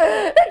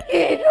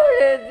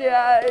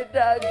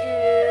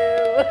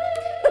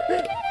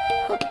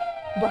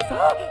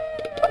বাছা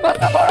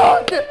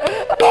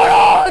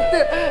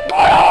ভৰত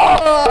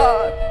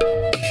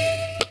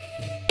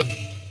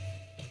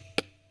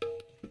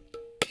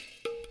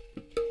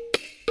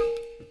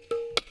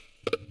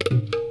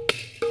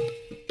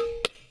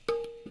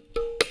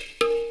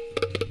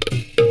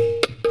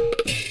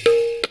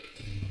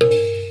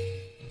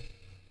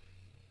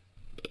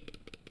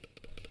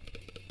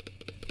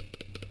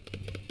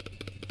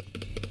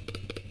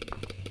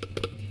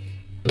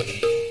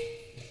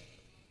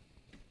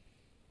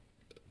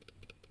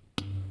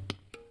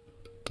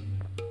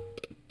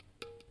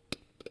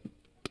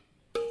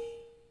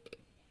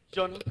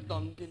জনক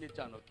নন্দিনী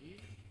জানকী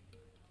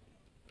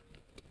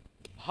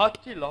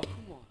ভাতৃ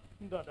লক্ষ্মণ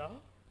দাদা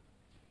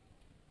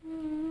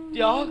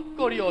ত্যাগ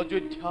কৰি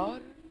অযোধ্যাৰ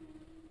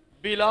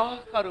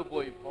বিলাস আৰু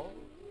বৈভৱ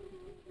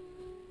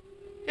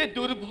এই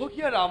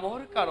দুৰ্ভগীয়া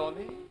ৰামৰ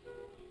কাৰণে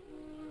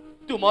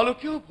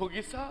তোমালোকেও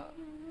ভুগিছা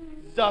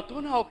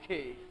যাতনা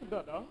অখে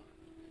দাদা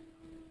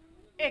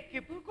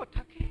একেবোৰ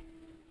কথাকে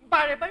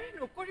বাৰে বাৰে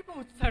নকৰিব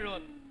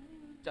উচ্চাৰণ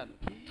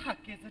জানকী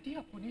থাকে যদি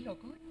আপুনি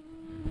লগত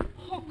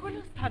সকলো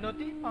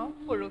স্থানতেই পাওঁ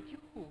সৰহী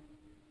সুখ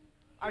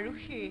আৰু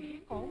সেয়েহে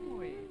কওঁ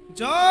মই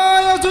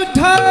জয়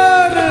অযোধ্যাৰ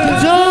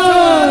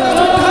জয়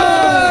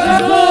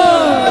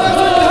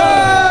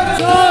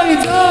জয়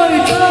জয়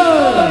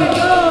জয়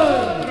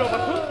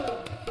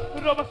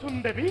ৰবাচোন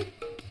দেৱী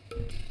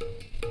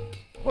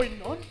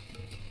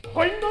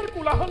সৈন্যৰ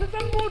কোলাহল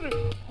যেন মোৰ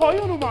হয়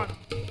অনুমান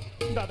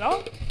দাদা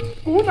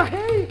কোন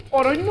আহে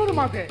অৰণ্যৰ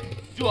মাজে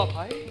যোৱা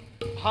ভাই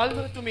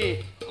ভালদৰে তুমি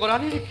কৰা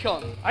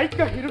নিৰীক্ষণ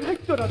আজ্ঞা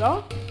হিৰোধাৰ্য দাদা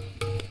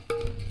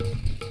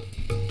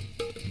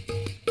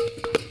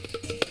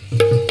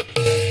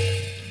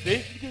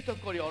দেশ বিদিত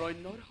কৰি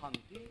অৰণ্যৰ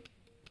শান্তি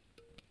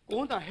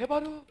কোন আহে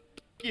বাৰু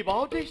কিবা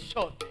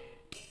উদ্দেশ্যত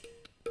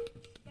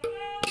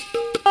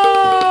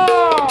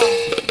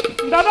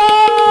দাদা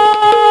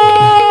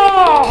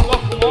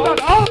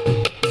দাদা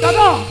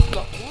দাদা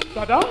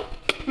দাদা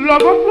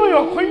লগত লৈ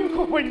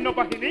অসংখ্য সৈন্য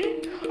বাহিনী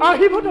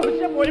আহিব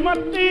ধৰিছে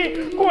মৈমাতৃ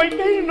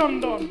কৈকেয়ী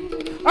নন্দন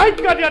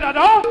আজ্ঞা দিয়া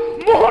দাদা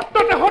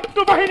মুহূৰ্ততে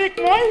শত্ৰু বাহিনীক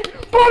মই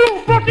কৰো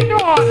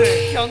প্ৰতিকাৰ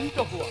শান্ত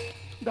হোৱা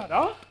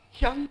দাদা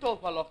শান্ত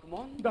হোৱা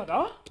লক্ষ্মণ দাদা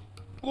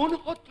কোন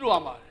শত্ৰু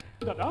আমাৰ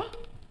দাদা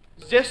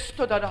জ্যেষ্ঠ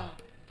দাদা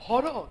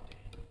ভৰত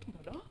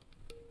দাদা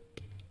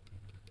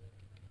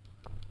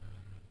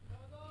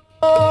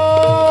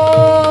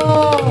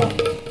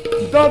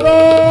দাদা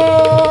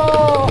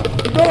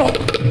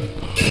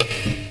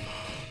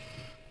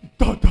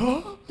দাদা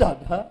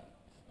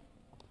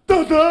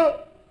দাদা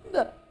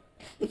দাদা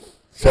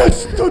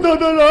শ্রেষ্ঠ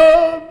দাদা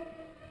রাম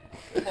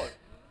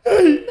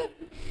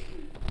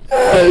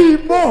এই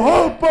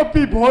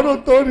মহাপাপী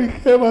ভরতর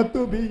সেবা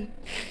তুমি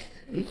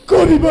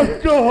করিবা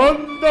গ্রহণ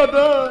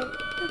দাদা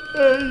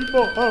এই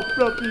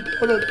মহাপাপী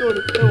ভরতর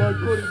সেবা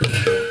করিবা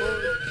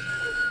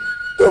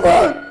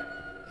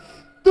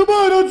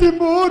তোমার আজি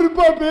মোর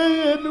বাবে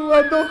এনেকুৱা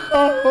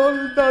দশা হল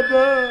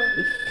দাদা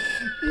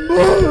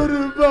মোৰ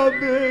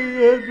বাবে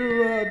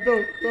এনেকুৱা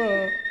দশা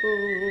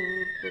হল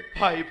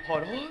ভাই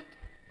ভৰত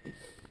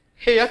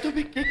সেয়া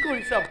তুমি কি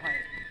কৰিছা ভাই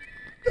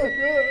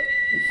দাদা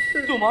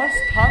তোমাৰ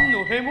স্থান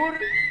নহে মোৰ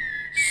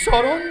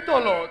চৰণ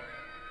তলত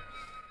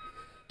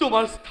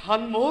তোমাৰ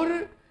স্থান মোৰ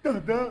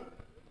দাদা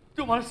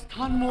তোমাৰ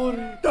স্থান মোৰ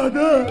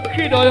দাদা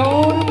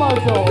হৃদয়ৰ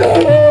মাজত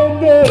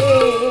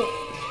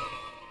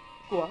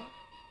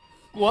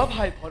কোৱা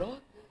ভাই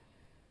ভৰত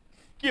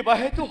কিবা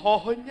হেতু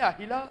সহন্য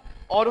আহিলা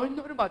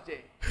অৰণ্যৰ মাজে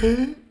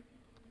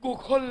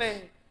কুশল নে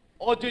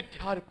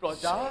অযোধ্যাৰ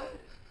প্ৰজা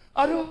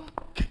আৰু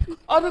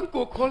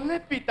কুশল নে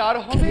পিতাৰ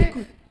হমে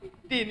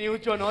তিনিও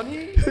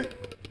জননী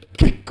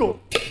কি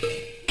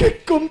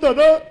কম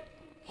দাদা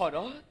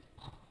ভৰত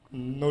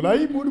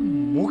নোলাই মোৰ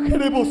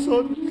মুখেৰে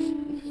বচন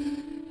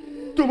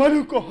তোমাৰো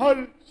কহাৰ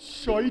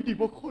 6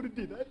 দিৱসৰ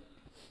দিনাই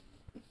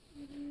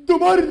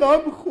তোমাৰ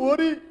নাম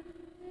শুৱৰি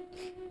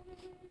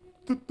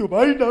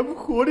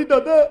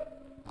দাদা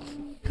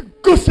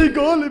কচি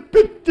গল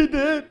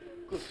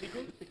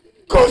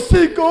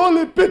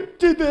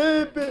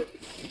পিতৃদেৱ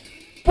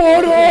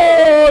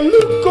পৰল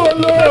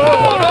কল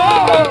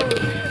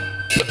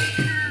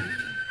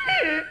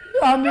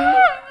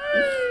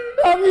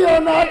আমি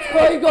অনাথ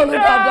হৈ গলো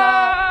দাদা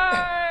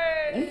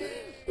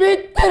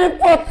পিতৃৰ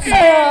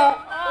পচ্ছায়া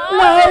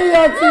নাই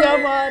আজি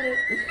আমাৰ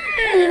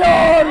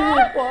শিৰৰ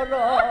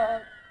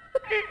ওপৰত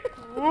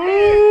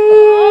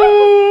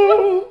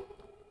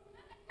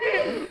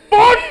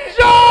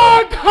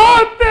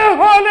পঞ্চাঘাতে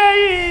হলে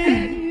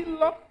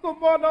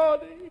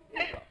লক্ষ্মণৰ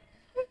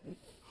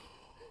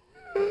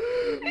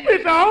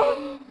পিতা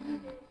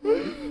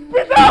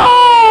পিতা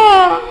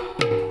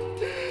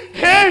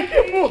শেষ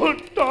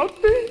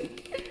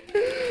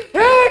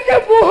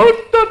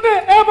মুহূৰ্ততে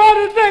এবাৰ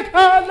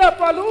দেখা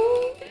নাপালো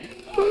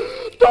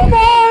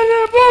তোমাৰ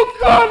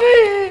মুখনি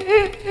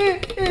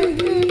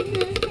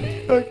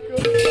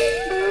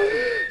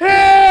হে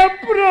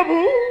প্ৰভু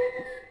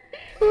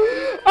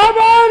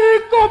আমাৰ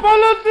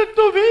কপালতে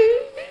তুমি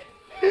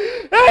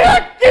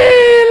কি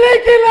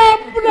লিখিলা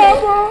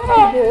প্ৰভু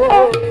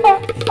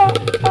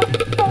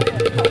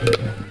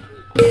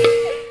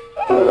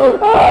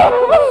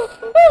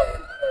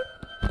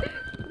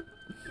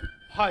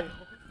ভাই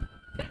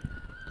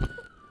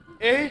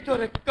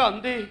এইদৰে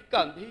কান্দি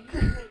কান্দি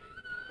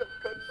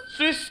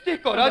সৃষ্টি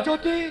কৰা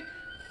যদি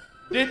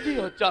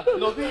দ্বিতীয়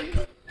জাহ্নবী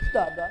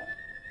দাদা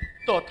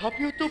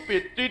তথাপিওতো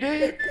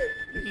পিতৃদেৱ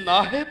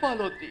নাহে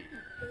পালতি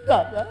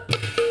দাদা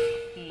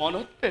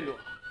মনত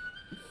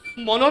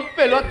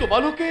পেলোৱা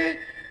তোমালোকে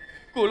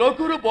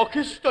কুলগুৰু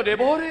বশিষ্ঠ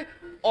দেৱৰ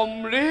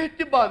অমৃত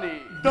বাণী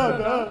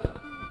দাদা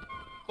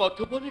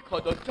কথোপনি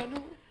খদত জানো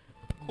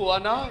খোৱা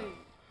নাই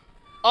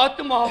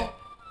আত্মা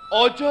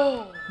অজ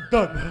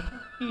দাদা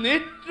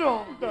নিত্য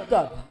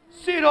দাদা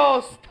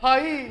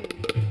চিৰস্থায়ী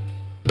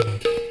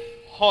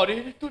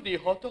শৰীৰটো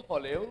নিহত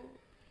হলেও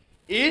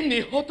ই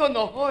নিহত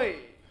নহয়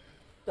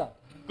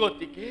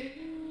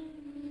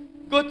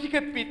গতিকে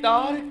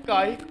পিতাৰ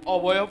কায়িক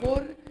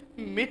অৱয়ৱৰ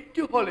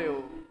মৃত্যু হলেও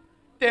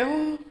তেওঁ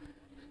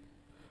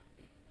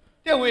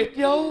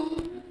এতিয়াও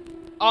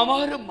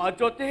আমাৰ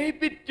মাজতেই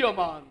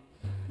বিদ্যমান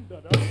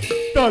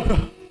দাদা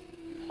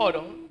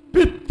ভৰত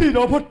পিতৃৰ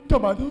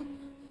অবৰ্তমান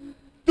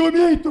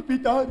তুমিয়েইতো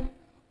পিতাৰ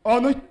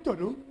অনৈত্য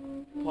ৰূপ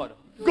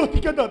ভৰত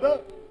গতিকে দাদা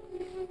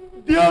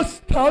দিয়া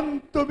স্থান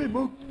তুমি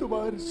মোক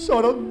তোমাৰ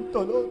চৰণ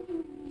তলত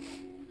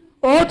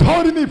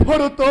অধৰ্মী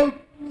ভৰতক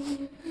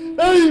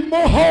এই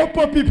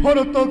মহাপাপী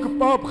ভৰতক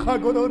পাপ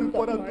সাগৰৰ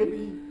পৰা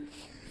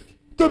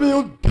তুমি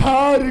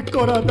উদ্ধাৰ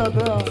কৰা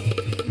দাদা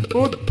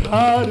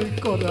উদ্ধাৰ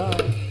কৰা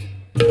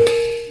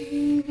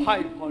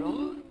ভাই ভৰত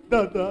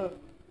দাদা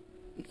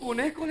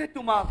কোনে ক'লে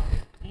তোমাক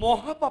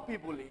মহাপাপী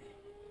বুলি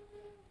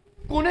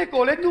কোনে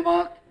ক'লে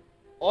তোমাক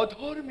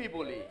অধৰ্মী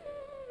বুলি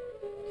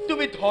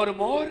তুমি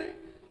ধৰ্মৰ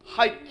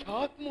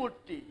সাক্ষাৎ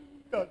মূৰ্তি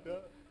দাদা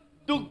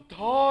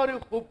দুগ্ধৰ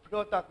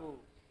শুভ্ৰতাকো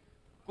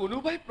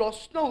কোনোবাই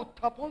প্ৰশ্ন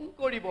উত্থাপন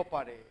কৰিব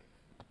পাৰে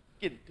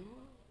কিন্তু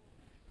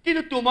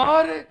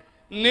তোমাৰ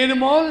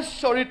নিৰ্মল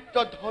চৰিত্ৰ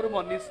ধৰ্ম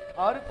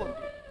নিষ্ঠাৰ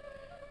প্ৰতি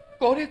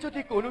কৰে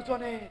যদি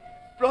কোনোজনে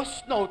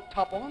প্ৰশ্ন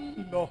উত্থাপন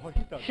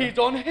নহয় দাদা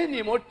সিজনহে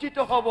নিমজ্জিত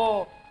হ'ব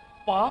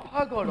পাপ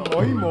সাগৰত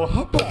মই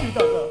মহাপাপী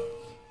দাদা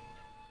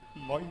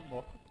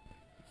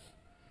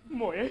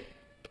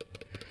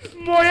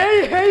ময়েই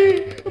সেই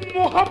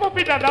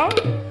মহাপাপী দাদা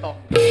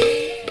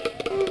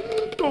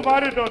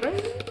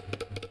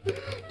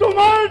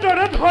তোমাৰ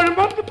দৰে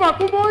ধৰ্মত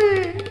পাকো মই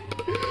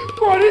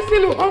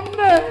কৰিছিলো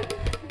হমনে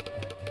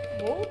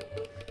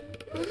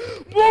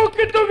মোক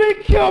তুমি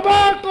ক্ষমা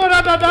কৰা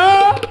দাদা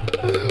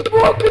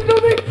মোক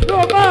তুমি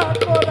ক্ষমা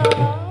কৰা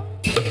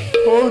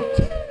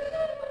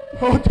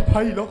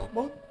ভাই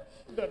লক্ষ্মণ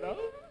দাদা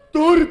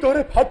তোৰ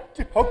দৰে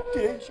ভাতৃ ভক্তি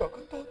এই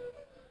জগতত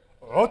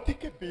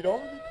অতিকে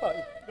বিৰল পাই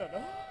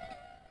দাদা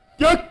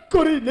ত্যাগ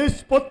কৰি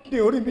নিষ্পত্নী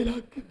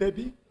উৰ্মিলাক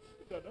দেৱী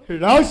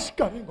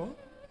ৰাজকাৰেঙত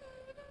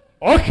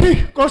অশেষ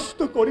কষ্ট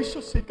কৰিছ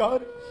স্বীকাৰ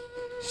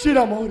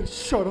শ্ৰীৰামৰ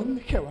চৰণ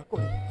সেৱা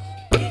কৰি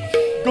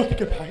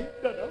গতিকে ভাই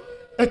দাদা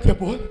এতিয়া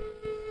বল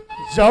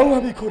যাওঁ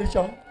আমি ঘূৰি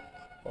যাওঁ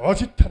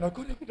অযোধ্যা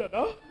নগৰে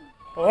দাদা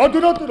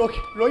অদূৰত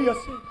ৰৈ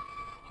আছে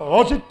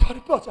অযোধ্যাৰ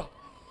প্ৰজা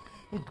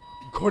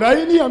ঘূৰাই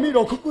নি আমি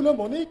ৰঘুকুল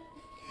মণিক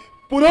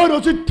পুনৰ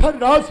অযোধ্যাৰ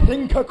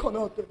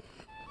ৰাজসিংহাসনত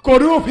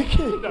কৰো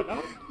অভিষেক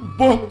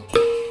বল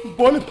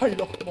বল ভাই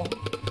লক্ষ্মণ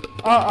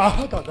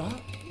আহা দাদা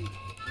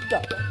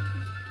দাদা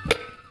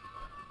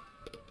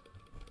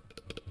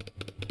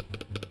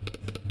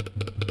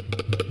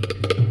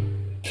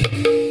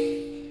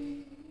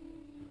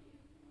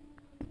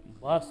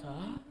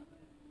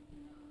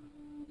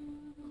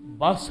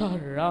বাসা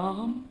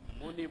ৰাম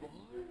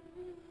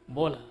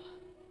বলা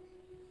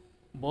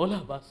বলা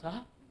বাসা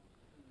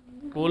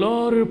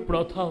কুলৰ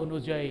প্ৰথা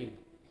অনুযায়ী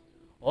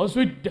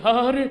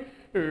অযোধ্যাৰ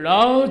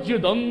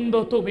ৰাজদণ্ড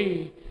তুমি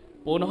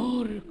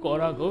পুনৰ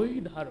কৰাগৈ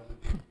ধাৰণ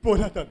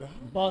বলা দাদা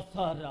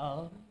বাসাৰা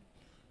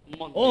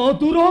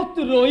অদূৰত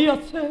ৰৈ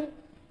আছে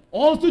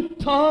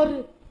অযোধ্যাৰ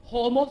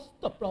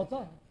সমস্ত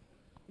প্ৰজা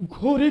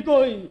ঘূৰি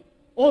গৈ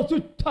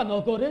অযোধ্যা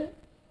নগৰে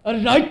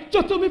ৰাজ্য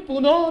তুমি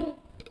পুনৰ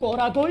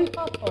কৰাগৈ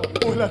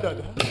বলা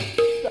দাদা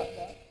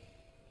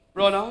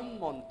প্ৰণাম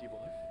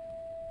মন্ত্ৰীবৰ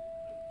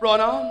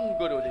প্ৰণাম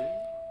গুৰুদেৱ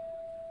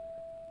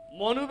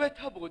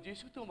মনোব্যথা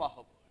বুজিছো তোমাৰ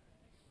হ'ব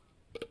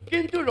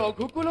কিন্তু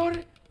ৰঘুকুলৰ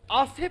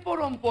আছে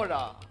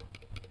পৰম্পৰা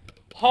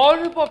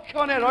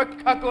সৰ্বক্ষণে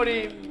ৰক্ষা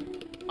কৰিম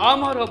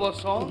আমাৰ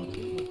বচন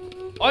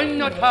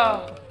অন্যথা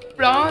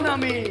প্ৰাণ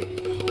আমি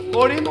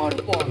কৰিম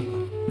অৰ্পণ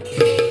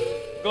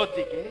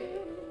গতিকে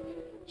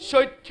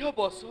 14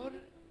 বছৰ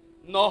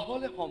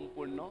নহলে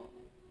সম্পূৰ্ণ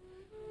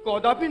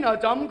কদাপি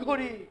নাযাম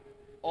ঘূৰি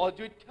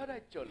অযোধ্যা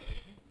ৰাজ্যলৈ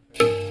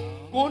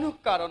কোনো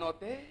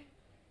কাৰণতে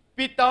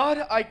পিতাৰ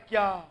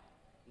আজ্ঞা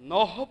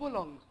নহব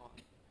লংঘন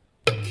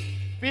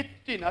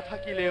পিতৃ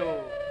নাথাকিলেও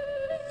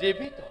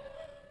জীৱিত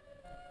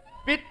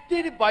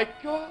পিতৃৰ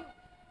বাক্য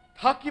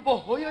থাকিব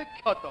হৈ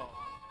অক্ষত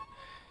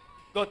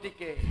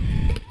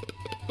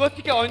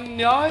গতিকে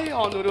অন্যায়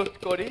অনুৰোধ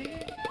কৰি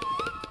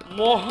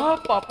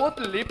মহাপাপত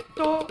লিপ্ত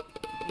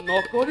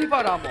নকৰিবা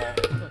ৰাম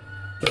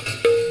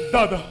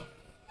দাদা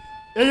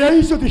এয়াই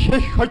যদি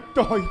শেষ সত্য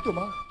হয়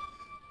তোমাৰ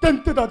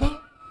তেন্তে দাদা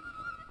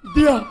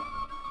দিয়া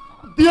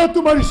দিয়া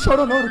তোমাৰ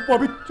চৰণৰ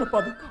পবিত্ৰ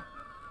পাদুকা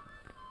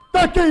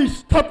তাকেই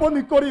স্থাপন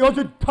কৰি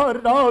অযোধ্যাৰ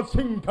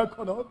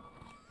ৰাজসিংহাসনত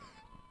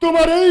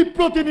তোমাৰ এই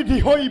প্ৰতিনিধি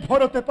হৈ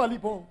ভৰতে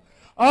পালিব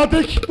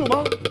আদেশ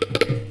তোমাক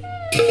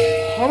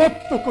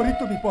সমাপ্ত কৰি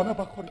তুমি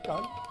বনবাসৰ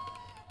কাল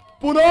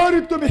পুনৰ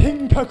তুমি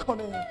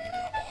সিংহাসনে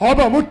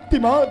হবা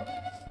মূৰ্তিমান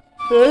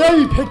এয়াই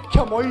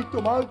ভিক্ষা মই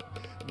তোমাক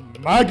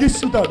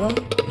মাগিছো দাদা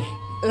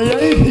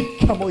এয়াই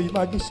ভিক্ষা মই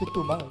মাগিছো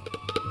তোমাক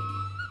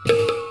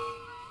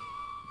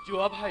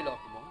যোৱা ভাই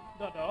লক্ষ্মণ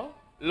দাদা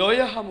লৈ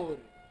আহা মোৰ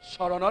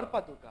চৰণৰ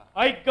পাদুকা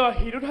আজ্ঞা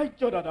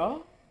হিৰুধাৰ্য দাদা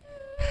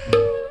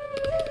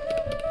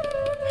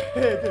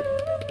হে দেৱী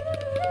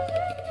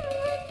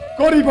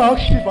কৰিবা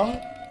আশীৰ্বাদ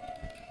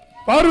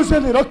পাৰো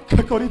যেনে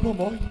ৰক্ষা কৰিব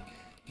মই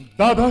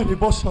দাদাৰ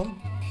বচন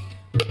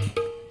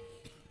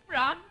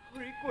প্ৰাণ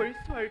ভৰি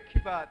কৰিছো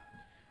আশীৰ্বাদ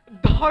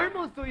ধৰ্ম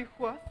জয়ী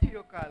হোৱা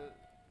চিৰকাল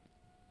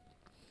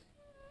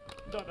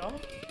দাদা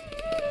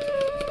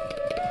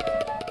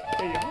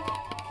এয়া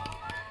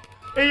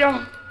এয়া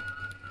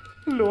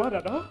লোৱা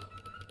দাদা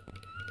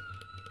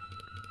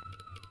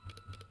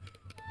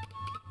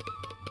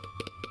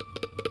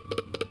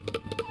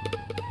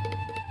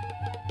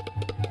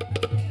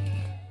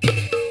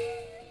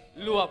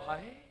লোৱা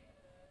ভাই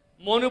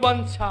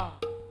মনোবাঞ্ছা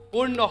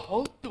পূৰ্ণ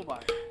হওক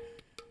তোমাৰ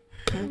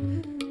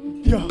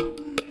দিয়া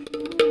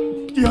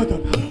দিয়া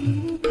দাদা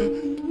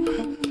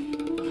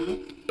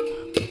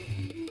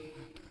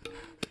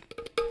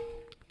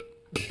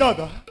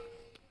দাদা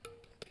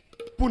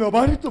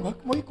পুনৰবাৰ তোমাক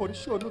মই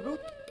কৰিছো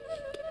অনুৰোধ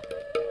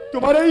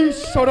তোমাৰ এই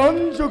চৰণ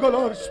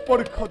যুগলৰ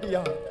স্পৰ্শ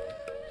দিয়া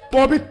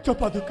পবিত্ৰ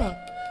পাদুকা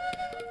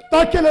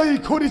তাকে লৈ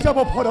ঘূৰি যাব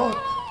ভৰত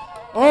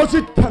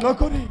অযোধ্যা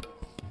নগৰে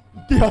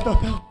দিয়া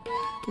দাদা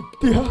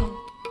দিয়া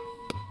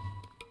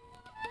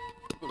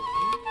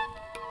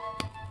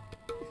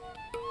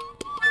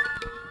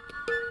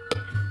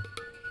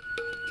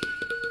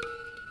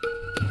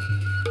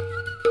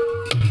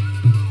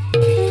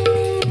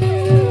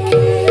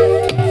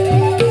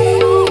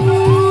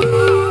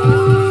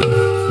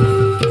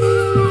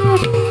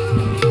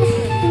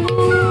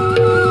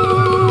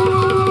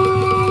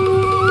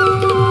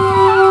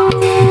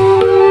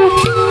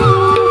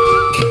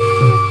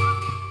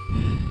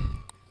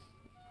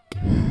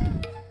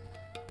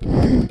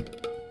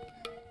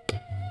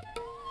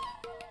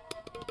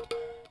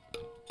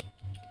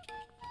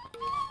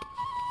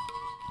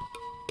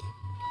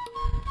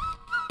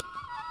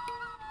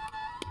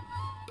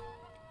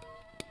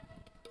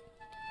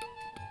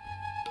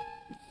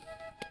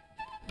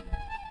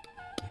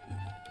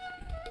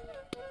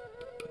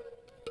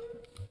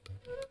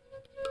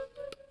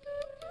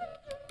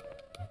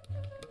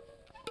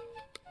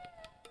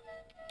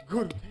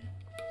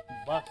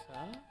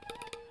বাছা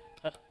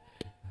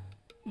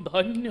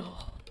ধন্য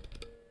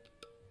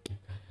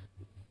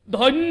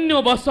ধন্য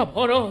বাছা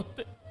ভৰত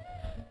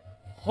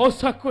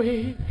সঁচাকৈয়ে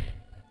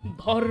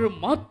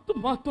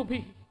ধৰ্মাত্মা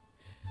তুমি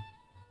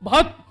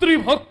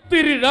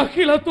ভাতৃভক্তিৰ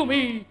ৰাখিলা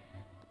তুমি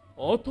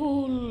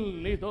অতুল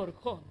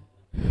নিদৰ্শন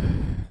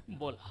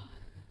বলা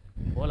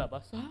বলা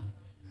বাছা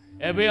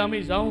এবে আমি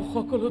যাওঁ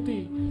সকলোতে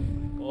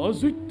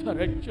অযোধ্যা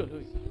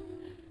ৰাজ্যলৈ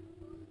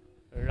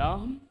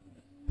ৰাম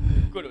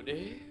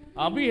গুৰুদেৱ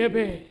আমি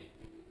এবে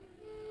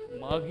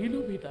মাগিলো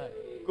বিদায়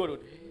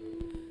গুৰুদেৱ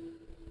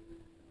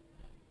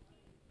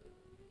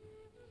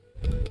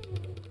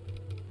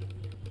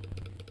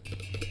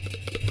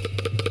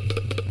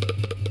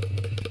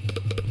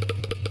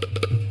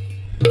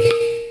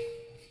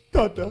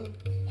দাদা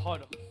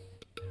ভৰত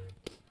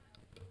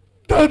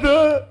দাদা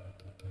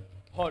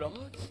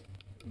ভৰত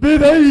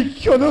বিদায়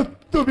ক্ষণত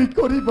তুমি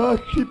কৰিবা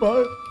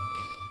আশীৰ্বাদ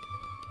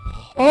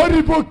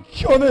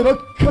সৰ্বক্ষণে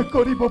ৰক্ষা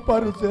কৰিব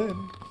পাৰো যেন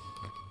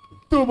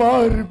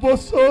তোমাৰ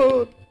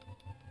বচন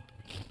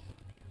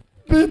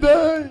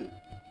বিদায়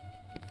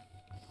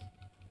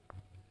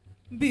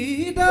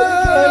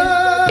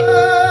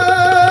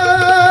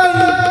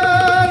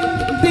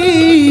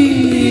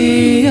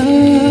দিয়া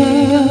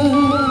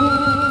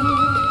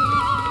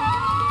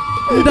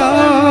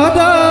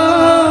দাদা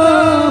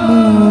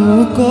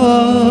মোক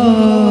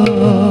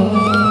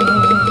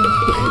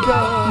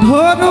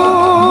ধনু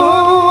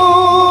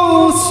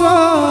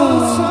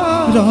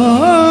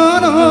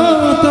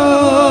শৰণত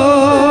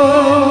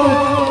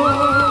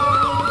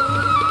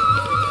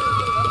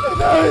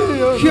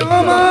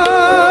ক্ষমা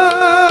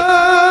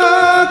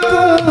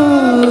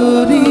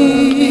কৰি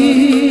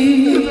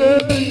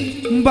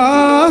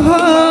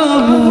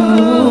বাহামুৰ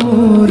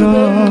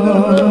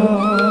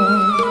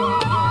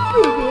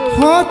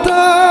হত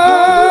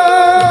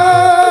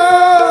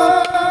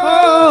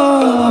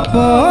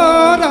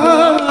অপৰাধ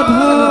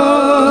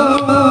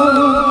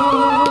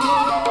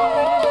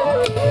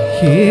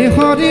হে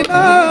হৰি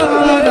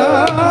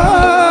নাৰায়ণ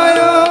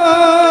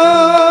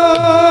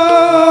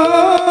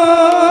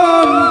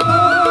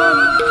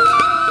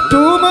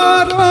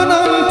তোমাৰ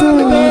অনন্ত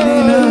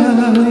লীলা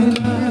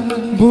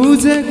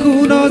বুজে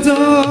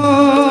কোনজন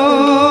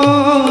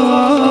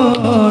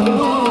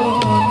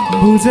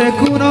বুজে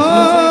কোনজন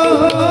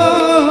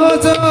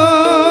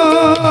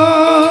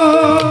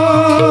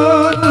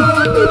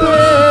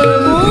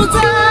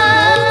বুজে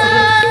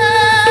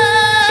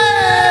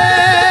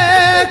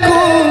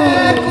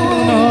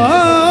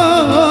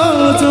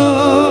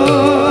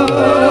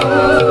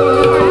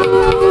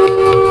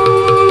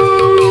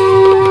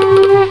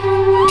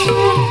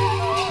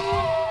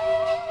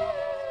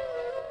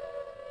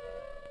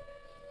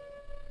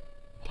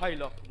ভাই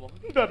লক্ষ্মণ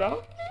দাদা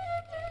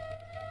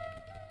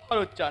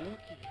আৰু জানো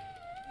কি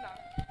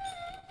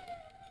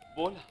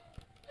বলা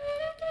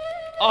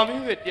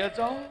আমিও এতিয়া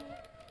যাওঁ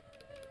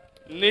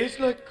নিজ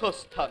লক্ষ্য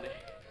স্থানে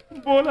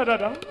বলা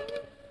দাদা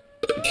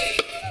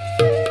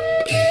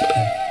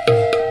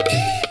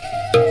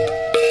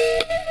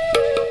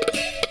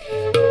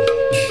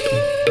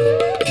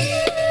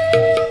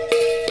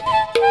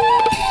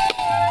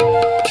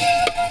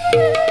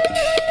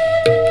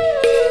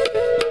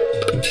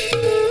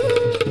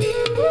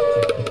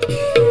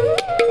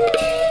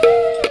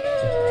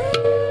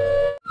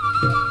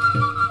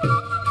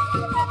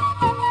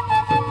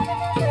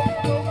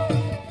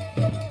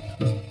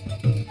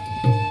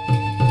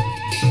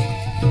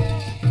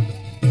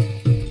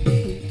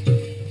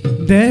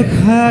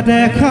দেখা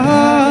দেখা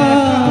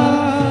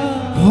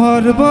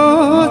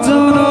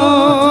সৰ্বজন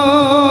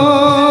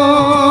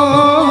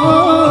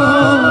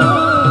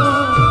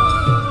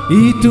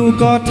ইটো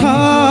কথা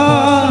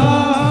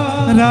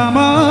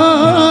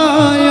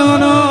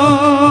ৰামায়ণ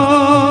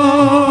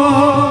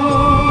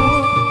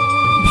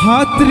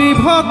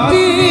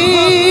ভাতৃভক্তি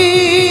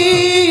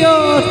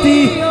অতি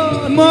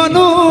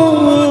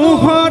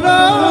মনোহৰ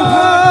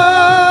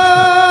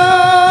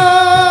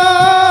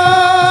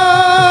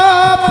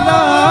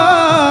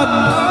প্ৰাণ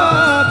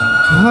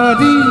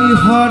হৰি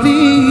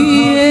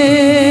হৰিয়ে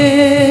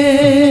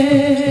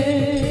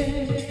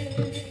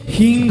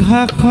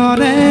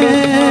সিংহাসনে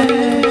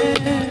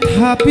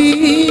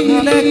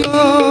থাপিলে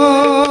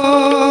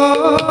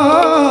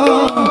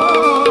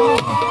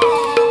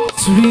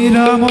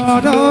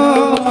শ্ৰীৰামৰ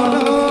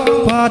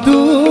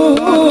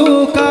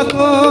পাদুকাক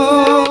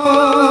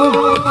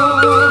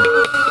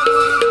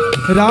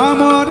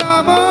ৰাম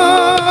ৰাম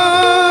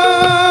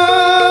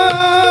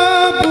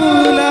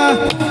বোলা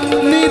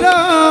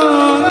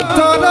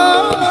নিৰন্তৰ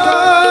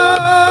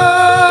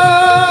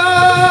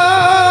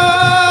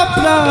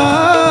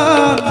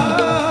প্ৰাণ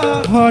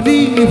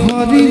হৰি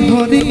হৰি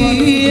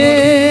হৰিয়ে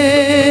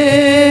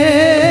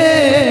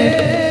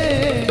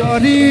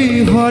হৰি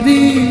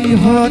হৰি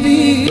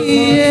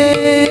হৰিয়ে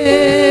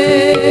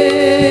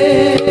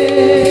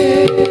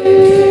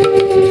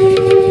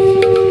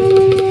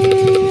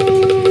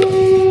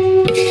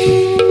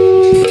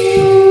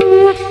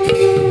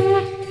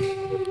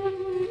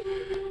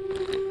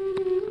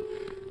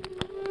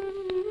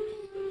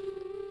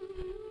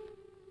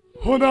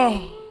শুনা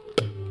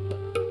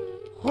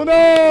শুনা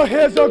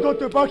হে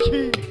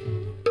জগতবাসী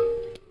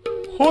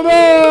শুনা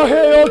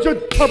হে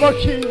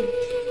অযোধ্যাবাসী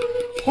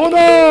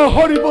শুনা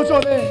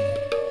হৰিবজনে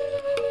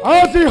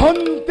আজি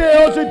হন্তে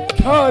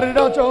অযোধ্যাৰ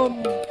ৰাজন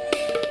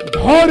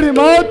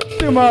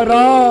ধৰ্মাত্মা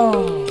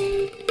ৰাম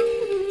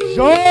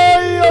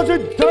জয়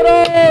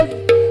অযোধ্যাৰাজ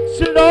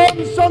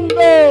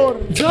শ্ৰীৰামচন্দ্ৰ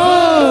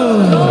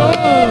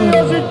জয়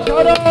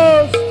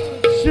অযোধ্যাৰাজ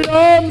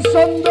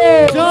শ্ৰীৰামচন্দ্ৰ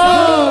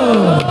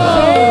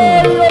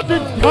জয়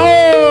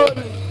অযোধ্যাৰ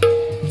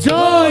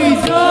জয়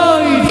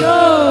জয়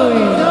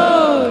জয়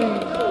জয়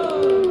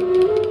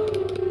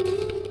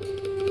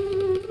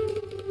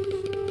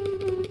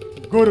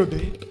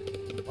গুৰুদেৱ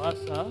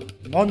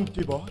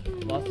মন্ত্ৰীবৰ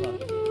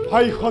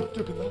ভাই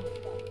শত্ৰুঘ্ন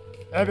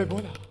এবে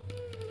বলা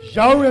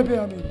যাও এবে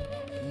আমি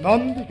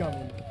নন্দী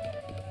গামন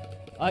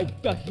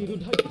আজ্ঞা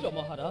শিৰোধাৰ্য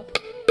মহাৰাজ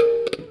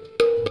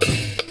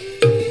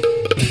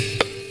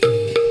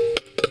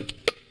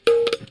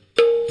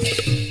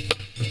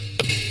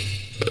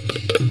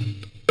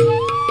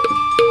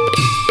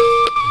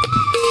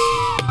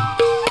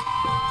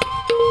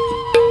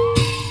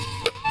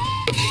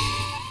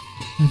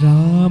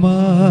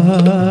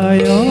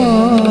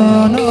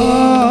ৰামায়ণ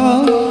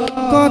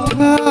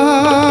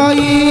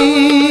কথাইটো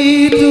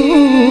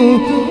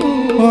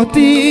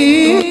অতি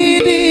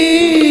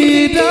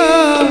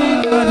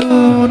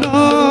দাৰুণ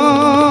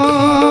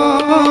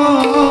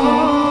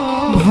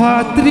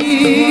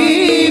ভাতৃ